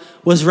Israel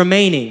was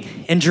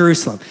remaining in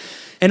Jerusalem.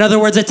 In other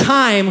words, a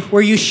time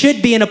where you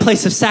should be in a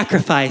place of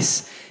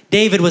sacrifice,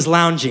 David was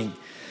lounging.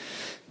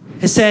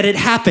 It said it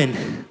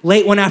happened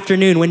late one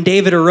afternoon when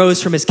David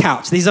arose from his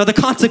couch. These are the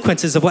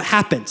consequences of what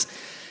happens.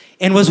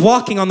 And was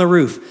walking on the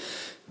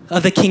roof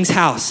of the king's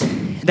house,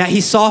 that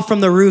he saw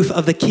from the roof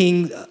of the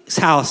king's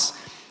house,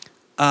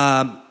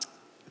 that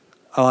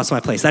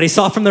he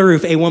saw from the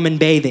roof a woman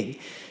bathing,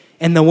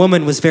 and the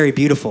woman was very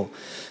beautiful.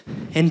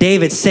 And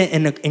David sent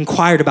and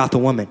inquired about the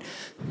woman.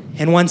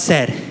 And one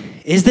said,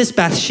 "Is this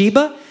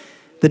Bathsheba,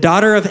 the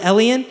daughter of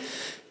Eliam,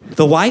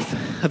 the wife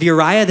of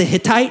Uriah the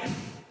Hittite?"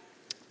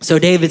 So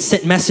David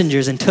sent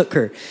messengers and took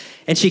her,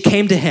 and she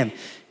came to him,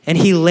 and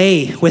he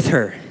lay with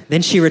her.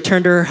 Then she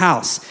returned to her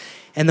house,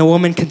 and the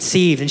woman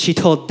conceived, and she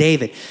told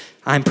David,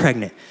 "I'm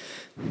pregnant."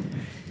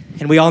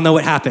 And we all know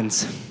what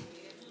happens.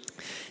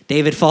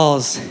 David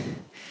falls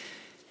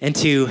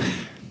into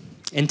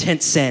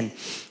intense sin.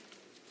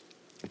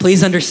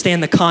 Please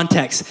understand the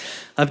context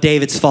of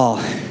David's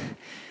fall.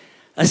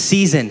 A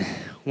season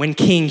when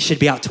kings should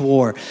be out to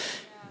war.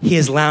 He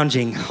is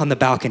lounging on the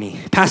balcony.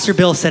 Pastor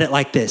Bill said it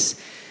like this: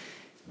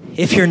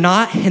 if you're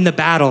not in the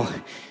battle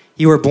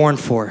you were born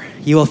for,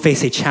 you will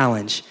face a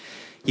challenge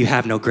you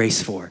have no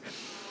grace for.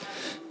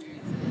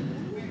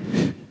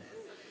 I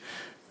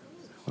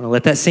want to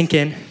let that sink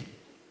in.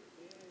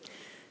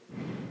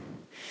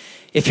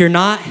 If you're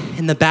not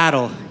in the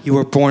battle you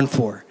were born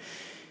for,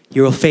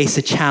 you will face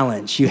a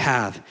challenge you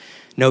have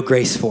no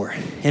grace for.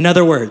 In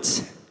other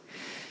words,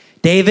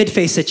 David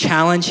faced a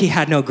challenge he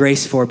had no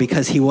grace for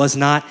because he was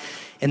not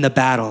in the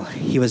battle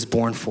he was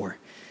born for.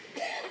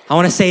 I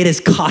want to say it is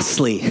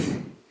costly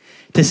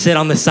to sit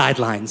on the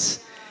sidelines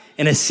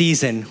in a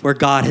season where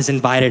God has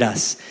invited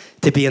us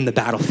to be in the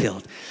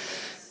battlefield.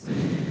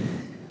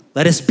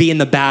 Let us be in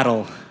the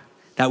battle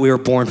that we were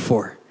born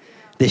for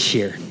this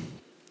year.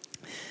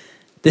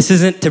 This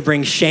isn't to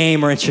bring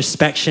shame or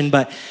introspection,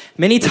 but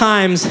many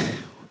times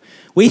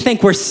we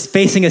think we're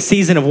facing a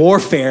season of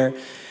warfare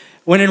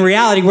when in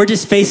reality we're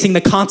just facing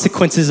the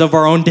consequences of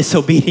our own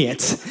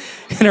disobedience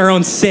and our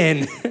own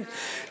sin.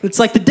 It's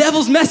like the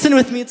devil's messing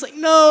with me. It's like,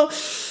 no,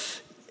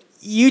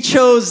 you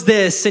chose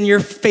this and you're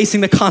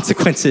facing the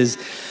consequences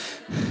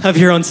of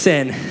your own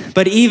sin.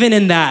 But even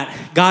in that,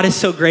 God is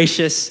so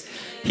gracious.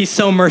 He's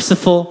so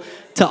merciful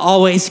to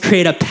always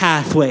create a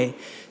pathway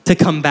to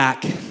come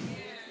back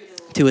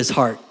to his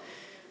heart.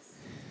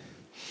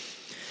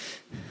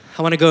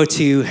 I want to go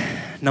to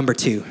number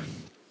 2.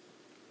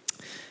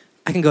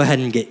 I can go ahead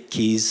and get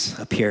keys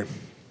up here.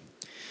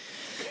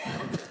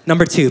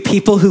 Number 2,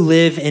 people who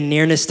live in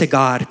nearness to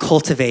God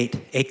cultivate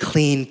a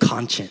clean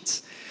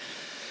conscience.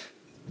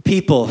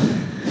 People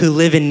who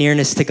live in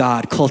nearness to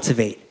God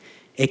cultivate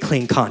a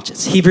clean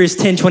conscience. Hebrews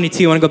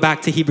 10:22, I want to go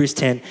back to Hebrews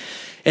 10.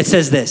 It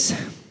says this: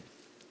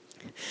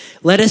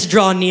 "Let us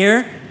draw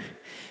near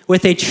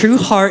with a true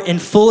heart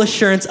and full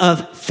assurance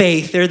of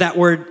faith," there that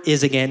word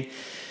is again,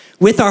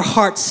 "with our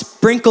hearts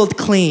sprinkled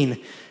clean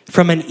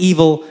from an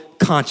evil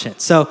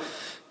conscience." So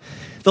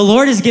the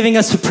Lord is giving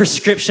us a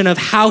prescription of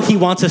how he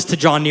wants us to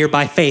draw near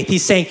by faith.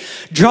 He's saying,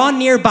 draw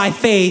near by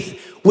faith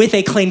with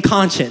a clean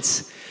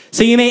conscience.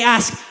 So you may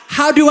ask,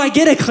 how do I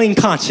get a clean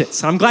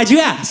conscience? I'm glad you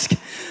asked.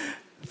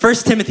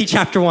 1 Timothy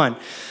chapter 1.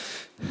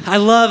 I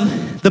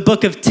love the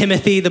book of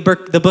Timothy, the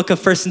book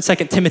of 1 and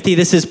 2 Timothy.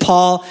 This is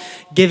Paul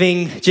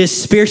giving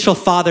just spiritual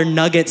father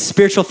nuggets,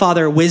 spiritual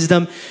father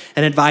wisdom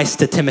and advice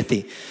to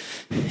Timothy.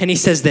 And he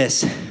says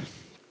this: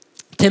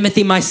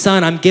 "Timothy, my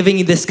son, I'm giving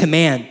you this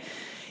command.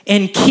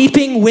 In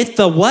keeping with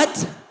the"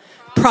 what?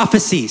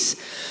 "Prophecies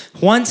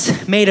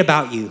once made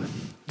about you,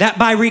 that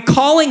by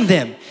recalling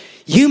them,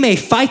 you may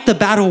fight the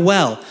battle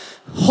well,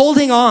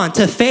 holding on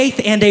to faith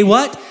and a"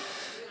 what?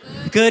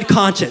 "Good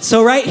conscience."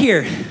 So right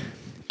here,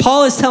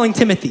 Paul is telling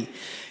Timothy,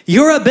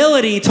 your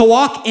ability to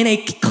walk in a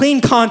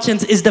clean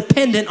conscience is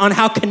dependent on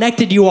how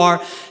connected you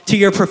are to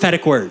your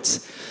prophetic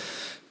words.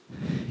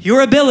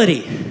 Your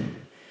ability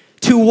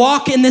to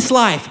walk in this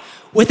life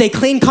with a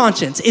clean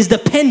conscience is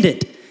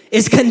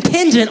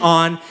contingent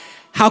on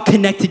how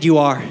connected you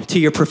are to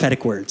your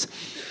prophetic words.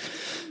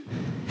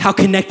 How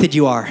connected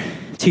you are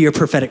to your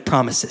prophetic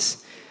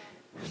promises.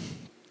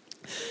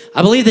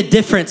 I believe the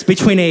difference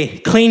between a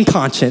clean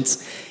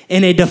conscience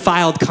and a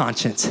defiled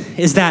conscience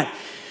is that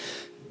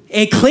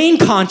a clean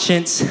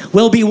conscience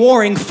will be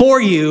warring for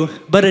you,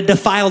 but a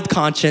defiled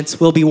conscience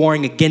will be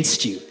warring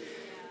against you,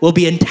 will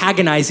be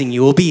antagonizing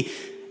you, will be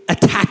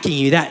attacking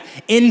you. That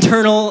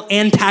internal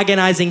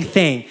antagonizing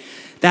thing,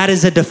 that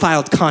is a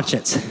defiled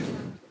conscience.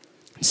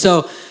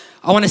 So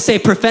I want to say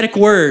prophetic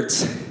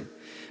words.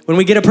 When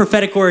we get a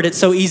prophetic word, it's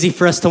so easy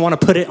for us to want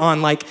to put it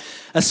on like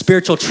a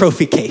spiritual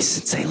trophy case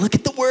and say, look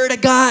at the word I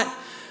got.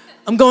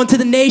 I'm going to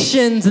the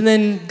nations. And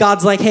then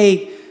God's like,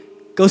 hey,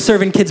 go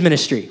serve in kids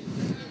ministry.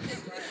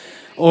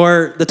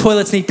 Or the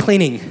toilets need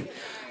cleaning.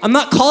 I'm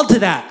not called to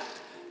that.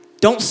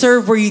 Don't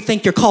serve where you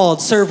think you're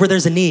called. Serve where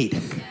there's a need.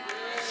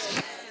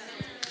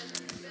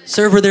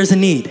 Serve where there's a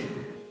need.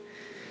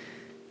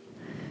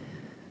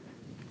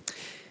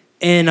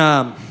 In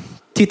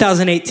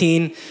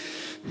 2018,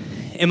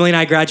 Emily and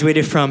I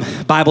graduated from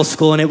Bible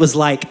school, and it was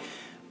like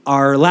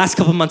our last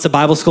couple months of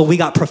Bible school, we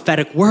got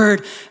prophetic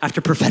word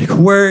after prophetic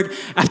word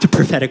after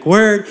prophetic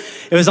word.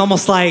 It was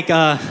almost like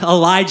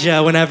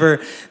Elijah whenever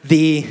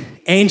the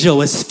angel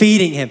was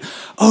feeding him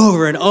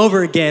over and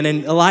over again.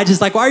 And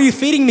Elijah's like, why are you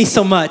feeding me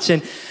so much?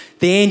 And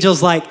the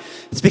angel's like,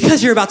 it's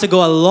because you're about to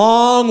go a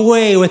long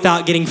way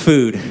without getting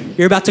food.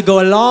 You're about to go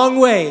a long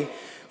way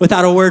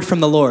without a word from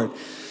the Lord.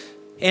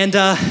 And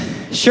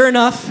sure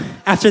enough,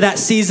 after that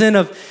season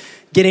of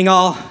getting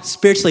all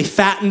spiritually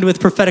fattened with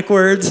prophetic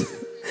words,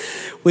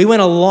 we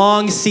went a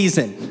long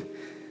season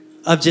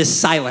of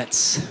just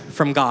silence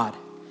from God.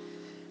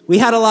 We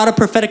had a lot of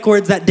prophetic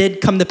words that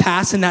did come to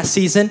pass in that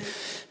season,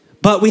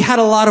 but we had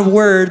a lot of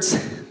words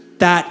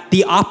that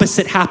the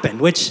opposite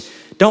happened, which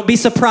don't be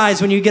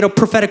surprised when you get a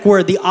prophetic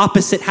word, the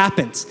opposite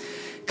happens,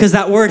 because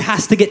that word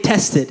has to get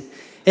tested.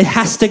 It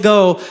has to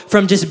go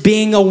from just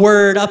being a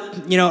word up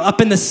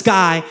in the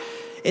sky.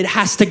 It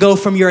has to go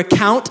from your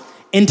account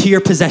into your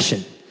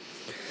possession.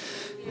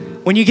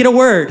 When you get a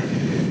word,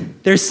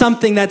 there's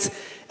something that's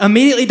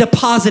immediately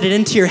deposited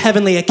into your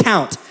heavenly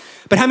account.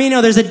 But how many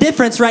know there's a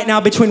difference right now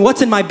between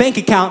what's in my bank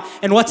account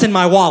and what's in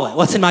my wallet,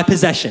 what's in my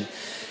possession?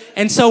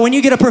 And so when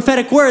you get a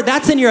prophetic word,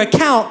 that's in your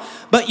account,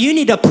 but you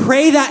need to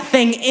pray that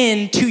thing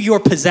into your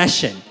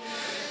possession.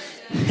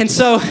 And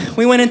so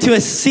we went into a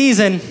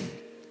season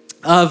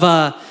of,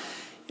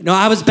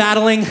 I was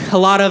battling a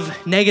lot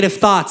of negative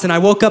thoughts, and I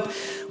woke up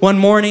one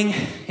morning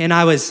and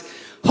I was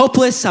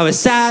hopeless, I was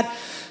sad,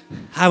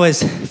 I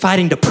was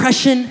fighting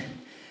depression,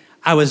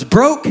 I was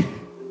broke,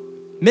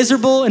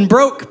 miserable and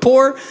broke,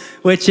 poor,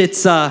 which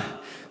it's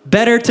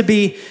better to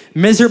be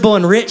miserable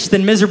and rich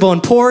than miserable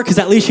and poor, because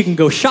at least you can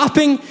go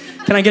shopping.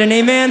 Can I get an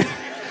amen?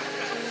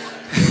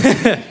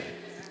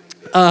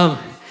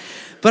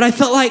 But I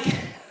felt like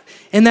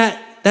in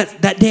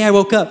that day I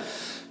woke up,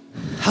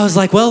 I was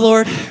like, well,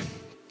 Lord,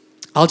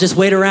 I'll just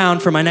wait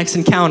around for my next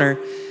encounter.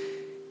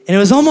 And it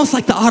was almost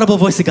like the audible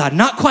voice of God,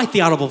 not quite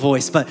the audible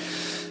voice, but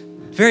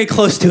very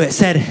close to it,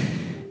 said,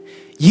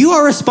 you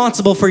are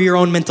responsible for your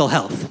own mental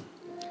health.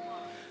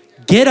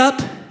 Get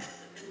up,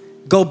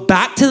 go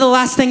back to the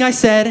last thing I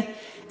said,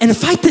 and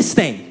fight this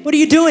thing. What are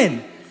you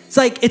doing? It's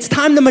like, it's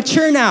time to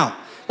mature now.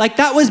 Like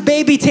that was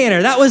baby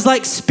Tanner. That was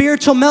like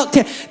spiritual milk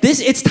Tanner.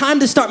 It's time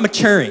to start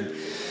maturing.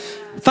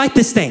 Fight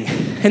this thing.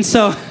 And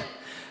so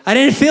I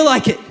didn't feel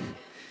like it,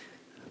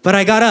 but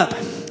I got up.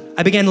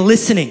 I began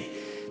listening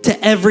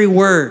to every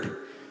word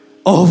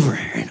over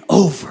and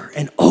over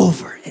and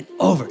over and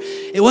over.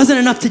 It wasn't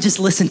enough to just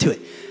listen to it.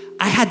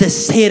 I had to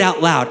say it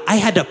out loud. I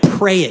had to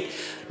pray it.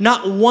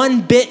 Not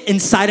one bit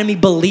inside of me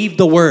believed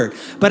the word,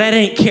 but I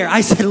didn't care. I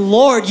said,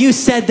 Lord, you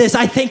said this.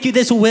 I thank you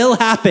this will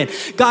happen.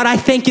 God, I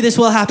thank you this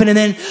will happen. And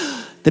then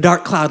the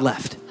dark cloud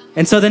left.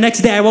 And so the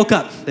next day I woke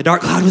up. The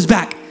dark cloud was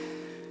back.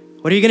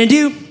 What are you going to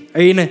do?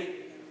 Are you going to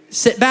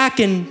sit back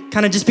and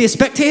kind of just be a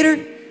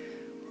spectator?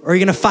 Or are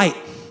you going to fight?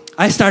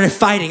 I started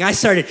fighting. I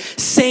started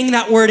saying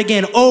that word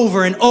again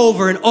over and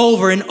over and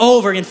over and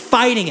over and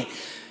fighting it.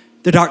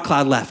 The dark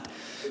cloud left.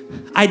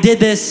 I did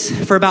this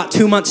for about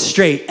 2 months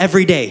straight,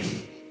 every day.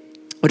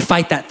 Would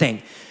fight that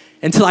thing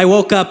until I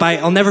woke up.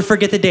 I'll never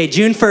forget the day,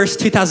 June 1st,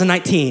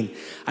 2019.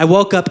 I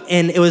woke up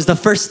and it was the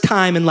first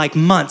time in like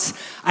months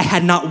I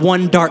had not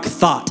one dark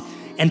thought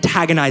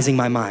antagonizing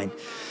my mind.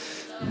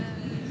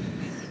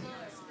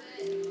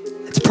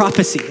 It's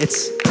prophecy.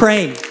 It's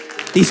praying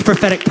these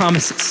prophetic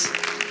promises.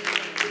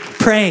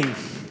 Praying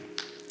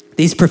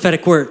these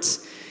prophetic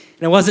words.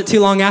 And it wasn't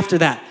too long after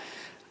that,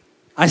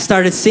 I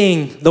started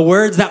seeing the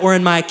words that were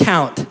in my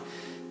account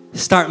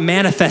start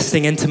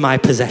manifesting into my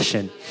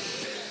possession.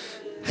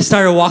 I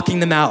started walking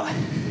them out.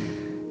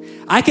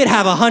 I could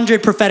have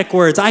 100 prophetic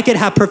words. I could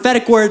have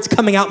prophetic words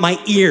coming out my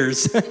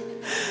ears.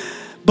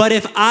 But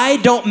if I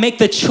don't make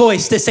the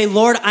choice to say,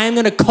 Lord, I am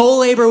going to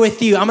co-labor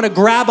with you. I'm going to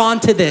grab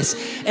onto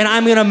this and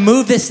I'm going to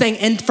move this thing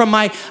in from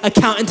my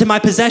account into my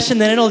possession,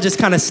 then it'll just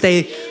kind of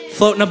stay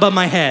floating above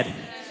my head.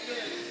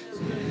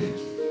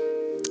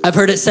 I've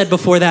heard it said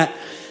before that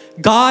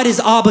God is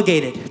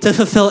obligated to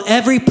fulfill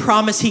every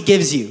promise he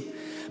gives you,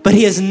 but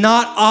he is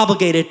not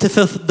obligated to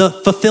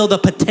fulfill the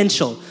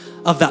potential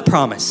of that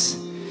promise.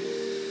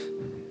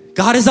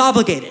 God is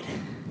obligated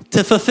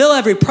to fulfill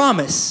every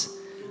promise,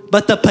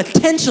 but the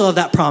potential of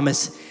that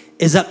promise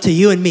is up to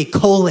you and me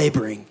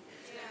co-laboring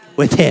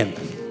with him.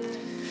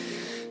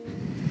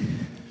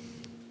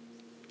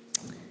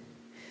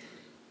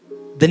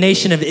 The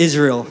nation of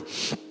Israel,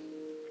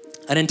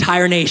 an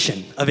entire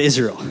nation of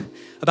Israel,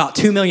 about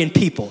 2 million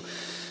people,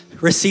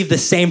 received the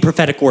same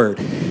prophetic word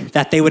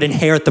that they would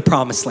inherit the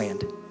promised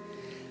land.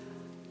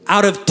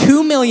 Out of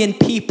 2 million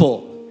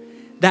people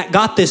that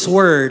got this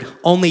word,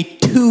 only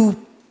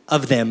 2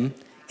 of them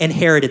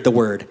inherited the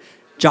word,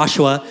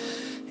 Joshua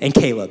and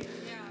Caleb.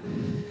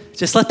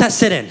 Just let that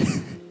sit in.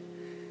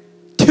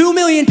 2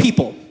 million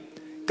people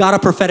got a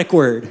prophetic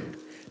word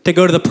to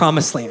go to the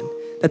promised land,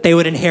 that they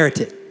would inherit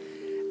it.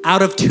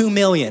 Out of 2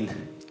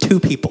 million, 2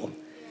 people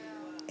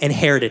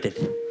inherited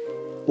it.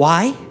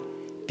 Why?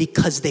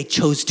 Because they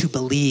chose to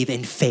believe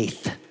in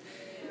faith.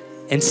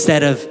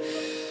 Instead of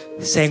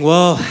saying,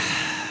 well,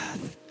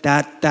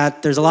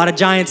 that there's a lot of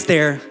giants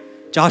there.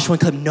 Joshua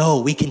and Caleb,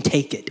 no, we can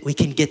take it. We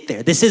can get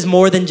there. This is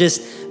more than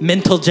just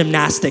mental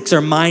gymnastics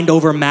or mind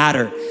over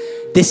matter.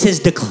 This is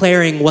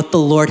declaring what the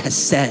Lord has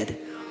said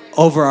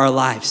over our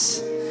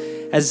lives.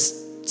 As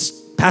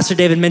Pastor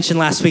David mentioned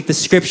last week, the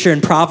scripture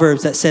in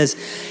Proverbs that says,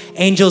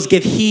 angels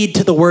give heed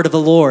to the word of the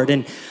Lord.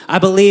 And I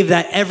believe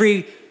that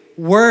every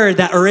word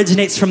that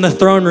originates from the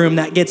throne room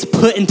that gets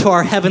put into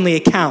our heavenly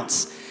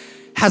accounts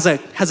has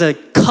a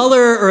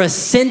color or a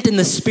scent in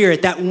the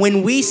spirit that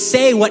when we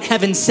say what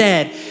heaven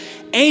said,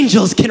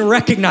 angels can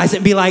recognize it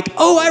and be like,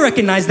 oh, I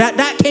recognize that.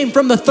 That came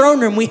from the throne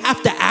room. We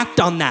have to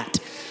act on that.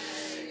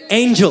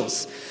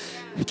 Angels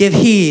give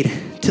heed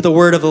to the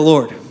word of the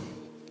Lord.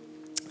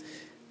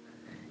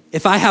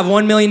 If I have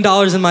 $1 million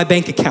in my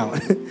bank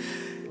account,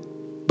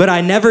 but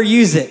I never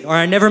use it or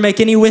I never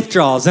make any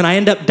withdrawals and I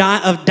end up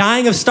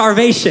dying of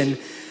starvation,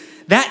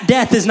 that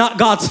death is not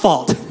God's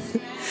fault.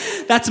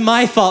 That's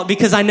my fault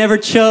because I never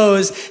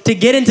chose to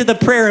get into the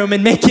prayer room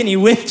and make any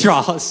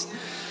withdrawals.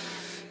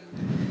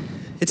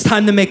 It's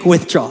time to make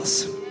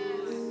withdrawals.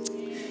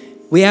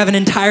 We have an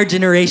entire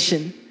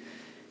generation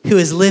who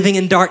is living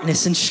in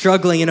darkness and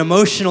struggling in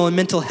emotional and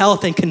mental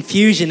health and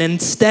confusion. And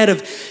instead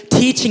of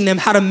teaching them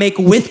how to make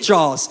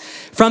withdrawals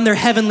from their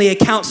heavenly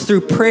accounts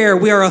through prayer,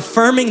 we are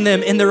affirming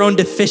them in their own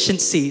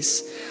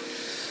deficiencies.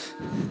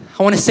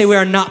 I want to say we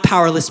are not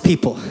powerless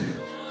people.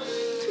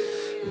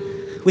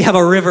 We have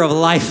a river of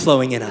life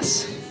flowing in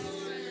us.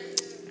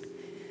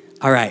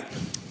 All right,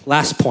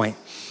 last point.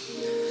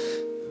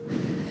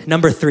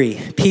 Number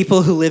 3,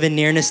 people who live in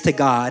nearness to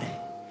God,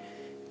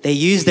 they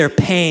use their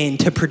pain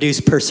to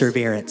produce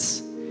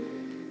perseverance.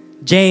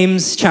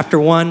 James chapter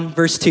 1,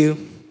 verse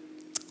 2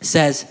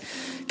 says,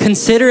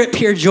 consider it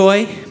pure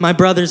joy, my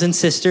brothers and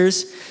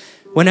sisters,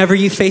 whenever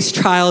you face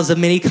trials of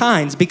many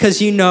kinds,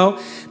 because you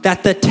know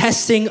that the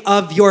testing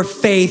of your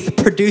faith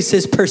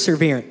produces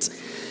perseverance.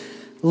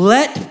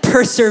 Let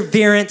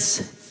perseverance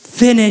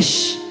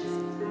finish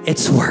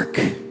its work.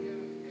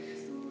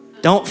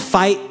 Don't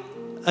fight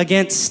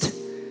against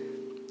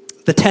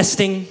the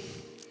testing.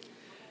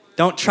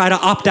 Don't try to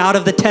opt out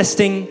of the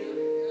testing.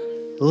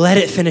 Let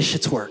it finish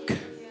its work.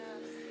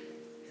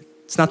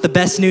 It's not the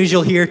best news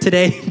you'll hear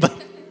today, but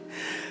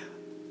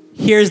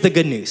here's the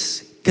good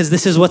news, because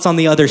this is what's on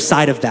the other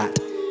side of that.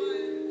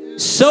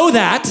 So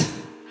that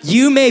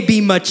you may be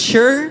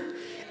mature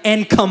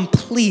and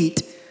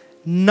complete,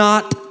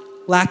 not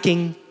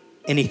lacking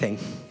anything.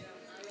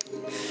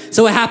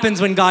 So what happens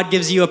when God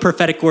gives you a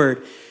prophetic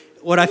word?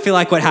 What I feel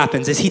like what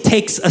happens is he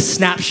takes a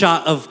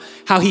snapshot of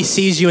how he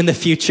sees you in the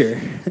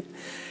future.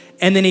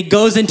 And then he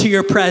goes into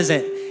your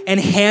present and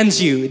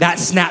hands you that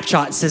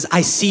snapshot and says,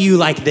 I see you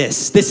like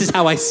this. This is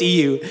how I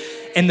see you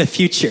in the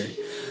future.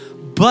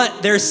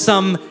 But there's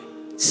some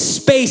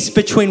space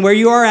between where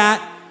you are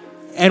at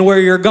and where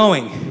you're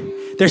going.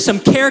 There's some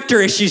character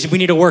issues we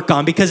need to work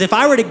on, because if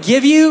I were to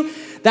give you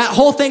that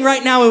whole thing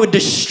right now, it would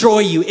destroy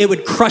you. It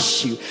would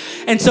crush you.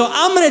 And so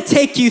I'm going to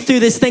take you through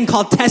this thing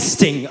called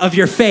testing of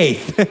your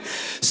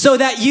faith so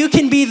that you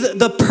can be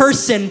the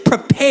person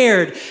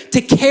prepared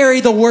to carry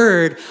the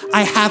word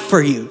I have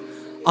for you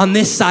on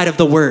this side of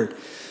the word,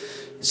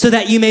 so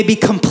that you may be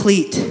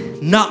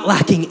complete, not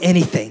lacking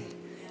anything,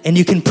 and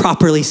you can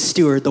properly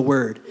steward the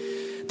word.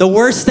 The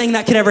worst thing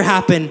that could ever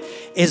happen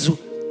is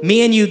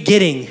me and you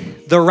getting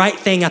the right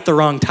thing at the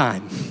wrong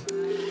time.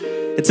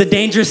 It's a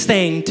dangerous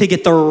thing to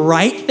get the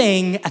right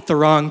thing at the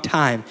wrong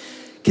time,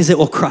 because it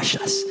will crush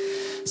us.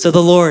 So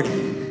the Lord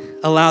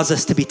allows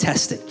us to be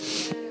tested.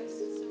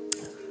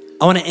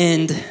 I want to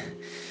end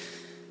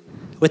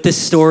with this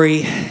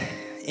story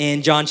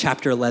in John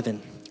chapter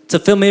 11. It's a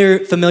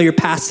familiar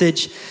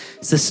passage.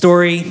 It's a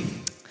story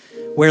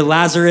where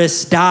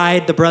Lazarus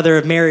died, the brother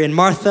of Mary and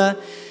Martha.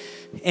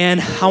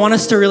 And I want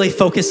us to really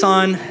focus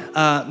on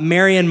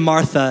Mary and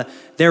Martha,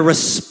 their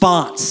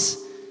response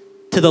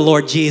to the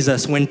Lord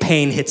Jesus when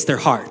pain hits their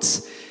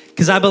hearts.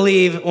 Because I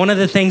believe one of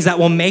the things that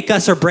will make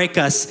us or break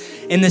us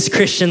in this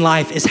Christian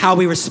life is how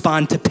we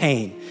respond to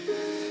pain.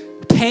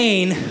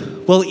 Pain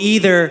will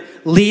either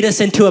lead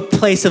us into a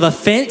place of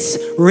offense,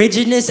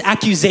 rigidness,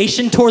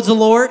 accusation towards the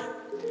Lord,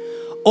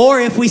 or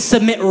if we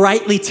submit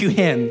rightly to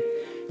him,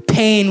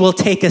 pain will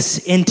take us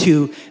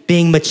into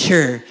being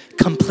mature,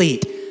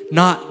 complete,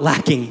 not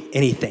lacking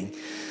anything.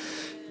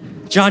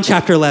 John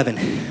chapter 11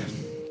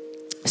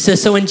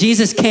 says, so when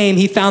Jesus came,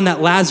 he found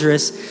that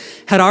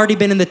Lazarus had already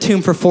been in the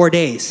tomb for 4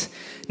 days.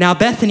 Now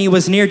Bethany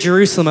was near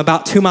Jerusalem,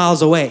 about 2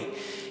 miles away.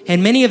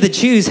 And many of the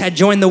Jews had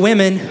joined the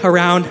women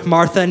around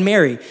Martha and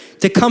Mary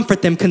to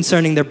comfort them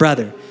concerning their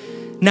brother.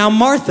 Now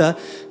Martha,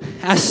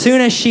 as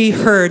soon as she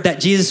heard that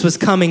Jesus was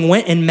coming,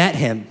 went and met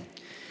him.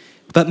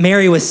 But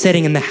Mary was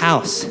sitting in the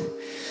house.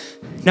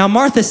 Now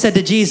Martha said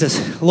to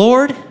Jesus,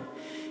 Lord,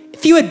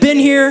 if you had been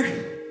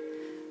here,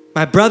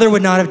 my brother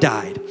would not have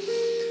died.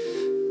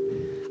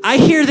 I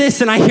hear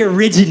this and I hear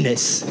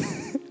rigidness.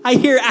 I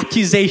hear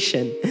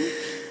accusation.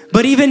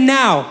 But even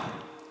now,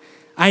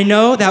 I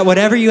know that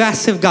whatever you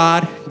ask of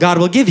God, God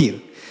will give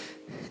you.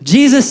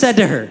 Jesus said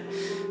to her,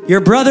 your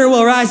brother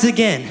will rise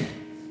again.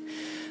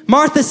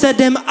 Martha said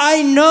to him,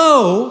 I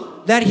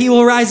know that he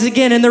will rise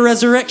again in the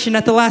resurrection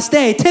at the last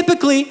day.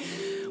 Typically,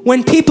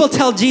 when people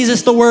tell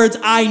Jesus the words,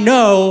 I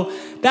know,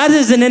 that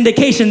is an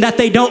indication that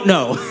they don't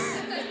know.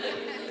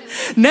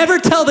 Never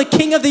tell the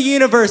king of the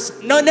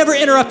universe, never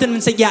interrupt him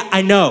and say, yeah,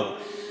 I know.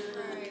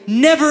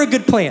 Never a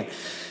good plan.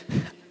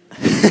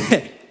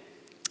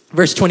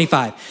 Verse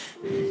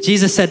 25,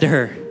 Jesus said to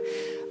her,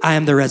 I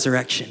am the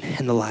resurrection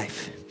and the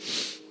life.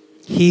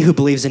 He who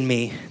believes in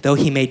me, though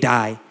he may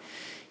die,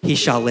 he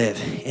shall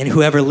live. And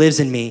whoever lives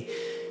in me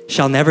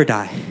shall never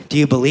die. Do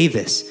you believe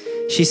this?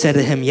 She said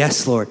to him,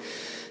 yes, Lord.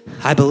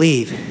 I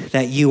believe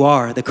that you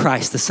are the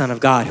Christ, the Son of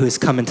God, who has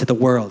come into the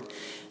world.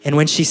 And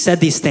when she said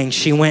these things,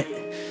 she went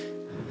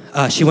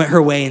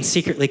her way and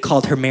secretly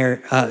called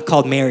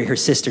Mary, her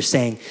sister,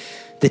 saying,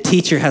 the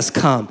teacher has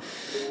come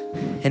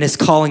and is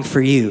calling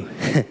for you.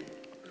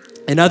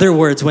 In other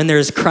words, when there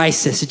is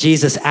crisis,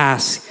 Jesus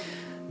asks,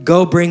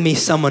 go bring me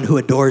someone who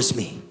adores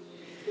me,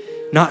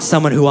 not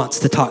someone who wants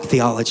to talk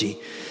theology.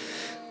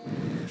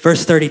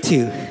 Verse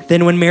 32,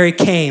 then when Mary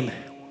came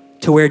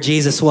to where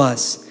Jesus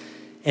was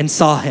and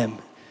saw him,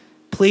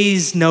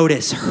 please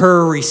notice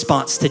her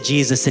response to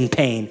Jesus in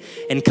pain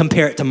and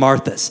compare it to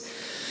Martha's.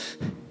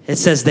 It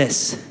says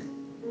this,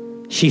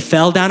 she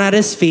fell down at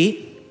his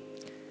feet,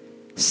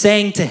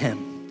 saying to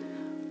him,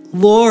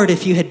 Lord,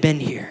 if you had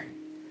been here,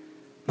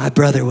 my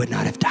brother would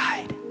not have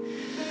died.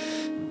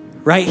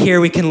 Right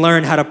here, we can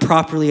learn how to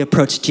properly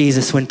approach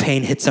Jesus when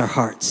pain hits our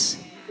hearts.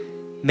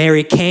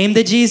 Mary came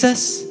to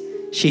Jesus,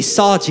 she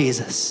saw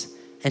Jesus,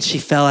 and she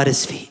fell at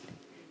his feet.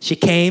 She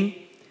came,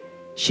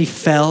 she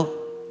fell.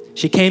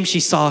 She came, she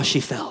saw, she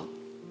fell.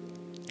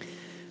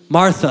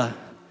 Martha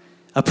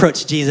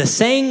approached Jesus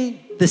saying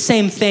the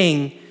same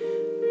thing,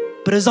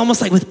 but it was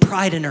almost like with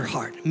pride in her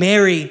heart.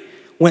 Mary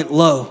went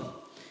low.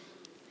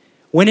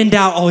 When in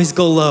doubt, always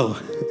go low.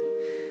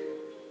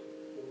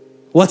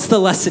 What's the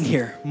lesson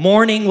here?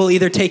 Mourning will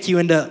either take you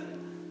into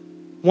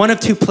one of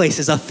two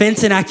places,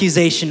 offense and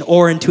accusation,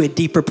 or into a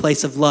deeper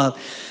place of love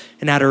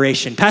and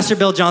adoration. Pastor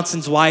Bill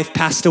Johnson's wife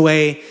passed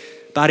away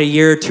about a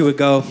year or two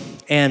ago,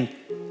 and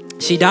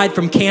she died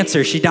from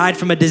cancer. She died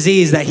from a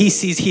disease that he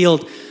sees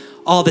healed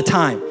all the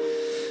time.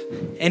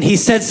 And he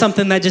said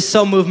something that just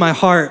so moved my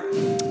heart.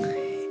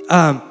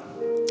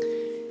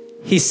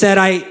 He said,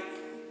 I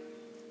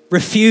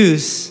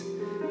refuse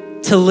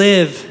to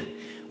live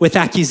with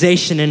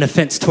accusation and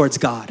offense towards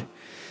God.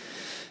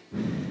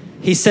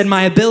 He said,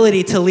 my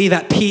ability to live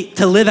at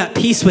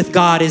peace with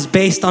God is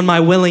based on my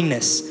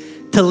willingness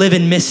to live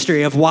in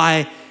mystery of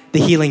why the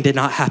healing did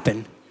not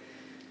happen.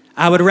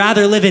 I would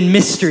rather live in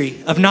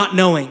mystery of not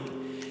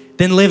knowing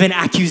than live in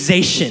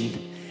accusation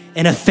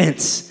and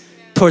offense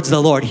towards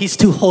the Lord. He's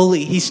too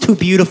holy. He's too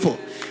beautiful.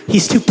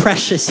 He's too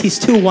precious. He's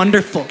too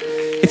wonderful.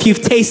 If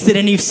you've tasted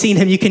and you've seen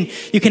him, you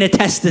can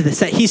attest to this,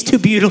 that he's too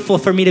beautiful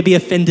for me to be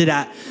offended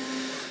at.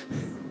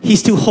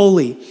 He's too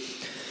holy.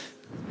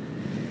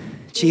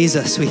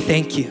 Jesus, we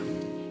thank you.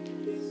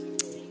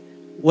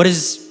 What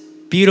is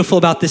beautiful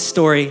about this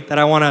story that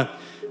I want to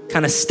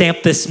kind of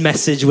stamp this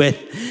message with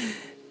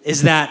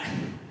is that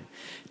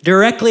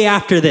directly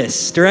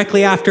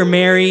after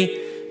Mary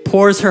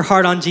pours her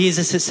heart on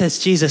Jesus, it says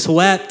Jesus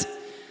wept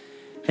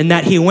and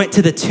that he went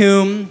to the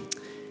tomb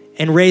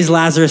and raised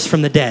Lazarus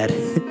from the dead.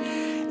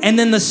 And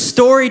then the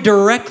story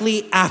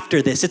directly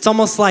after this, it's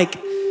almost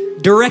like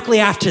directly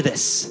after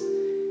this,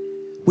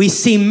 we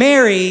see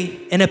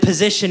Mary in a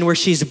position where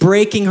she's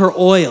breaking her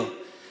oil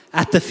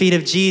at the feet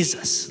of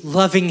Jesus,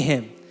 loving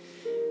him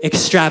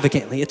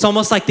extravagantly. It's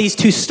almost like these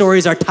two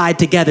stories are tied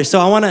together. So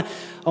I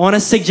want to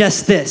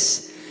suggest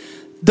this.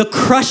 The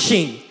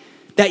crushing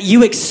that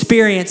you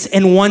experience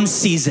in one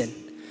season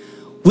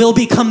will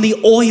become the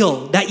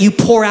oil that you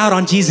pour out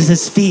on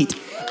Jesus' feet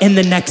in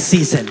the next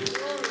season.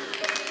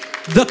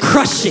 The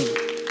crushing,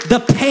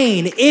 the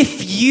pain,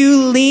 if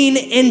you lean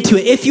into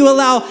it, if you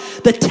allow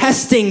the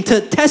testing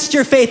to test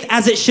your faith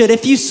as it should,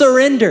 if you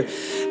surrender,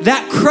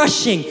 that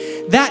crushing,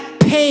 that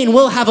pain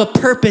will have a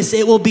purpose.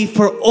 It will be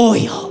for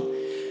oil,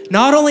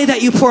 Not only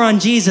that you pour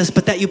on Jesus,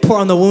 but that you pour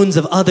on the wounds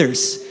of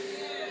others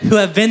who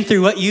have been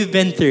through what you've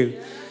been through.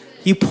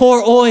 You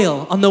pour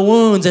oil on the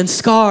wounds and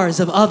scars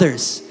of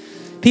others.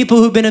 People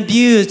who've been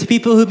abused,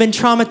 people who've been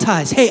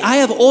traumatized. Hey, I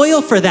have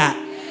oil for that.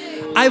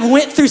 I've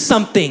went through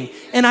something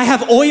and I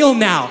have oil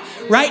now.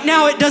 Right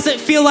now, it doesn't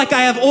feel like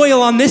I have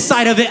oil on this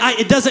side of it.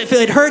 It doesn't feel,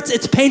 it hurts,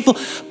 it's painful,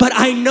 but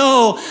I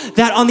know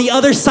that on the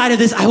other side of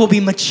this, I will be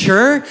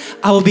mature,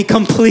 I will be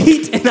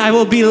complete, and I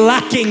will be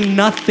lacking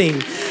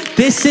nothing.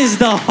 This is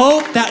the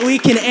hope that we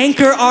can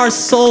anchor our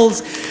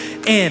souls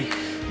in.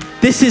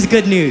 This is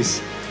good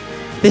news.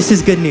 This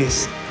is good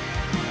news.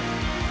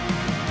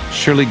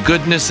 Surely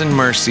goodness and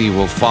mercy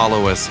will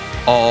follow us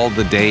all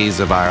the days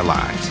of our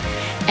lives.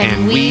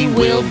 And we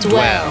will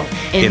dwell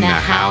in the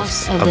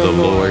house of the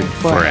Lord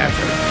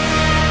forever.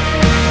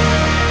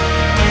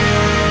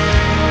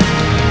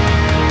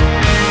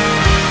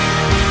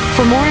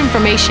 For more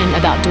information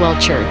about Dwell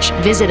Church,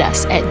 visit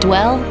us at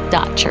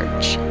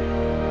dwell.church.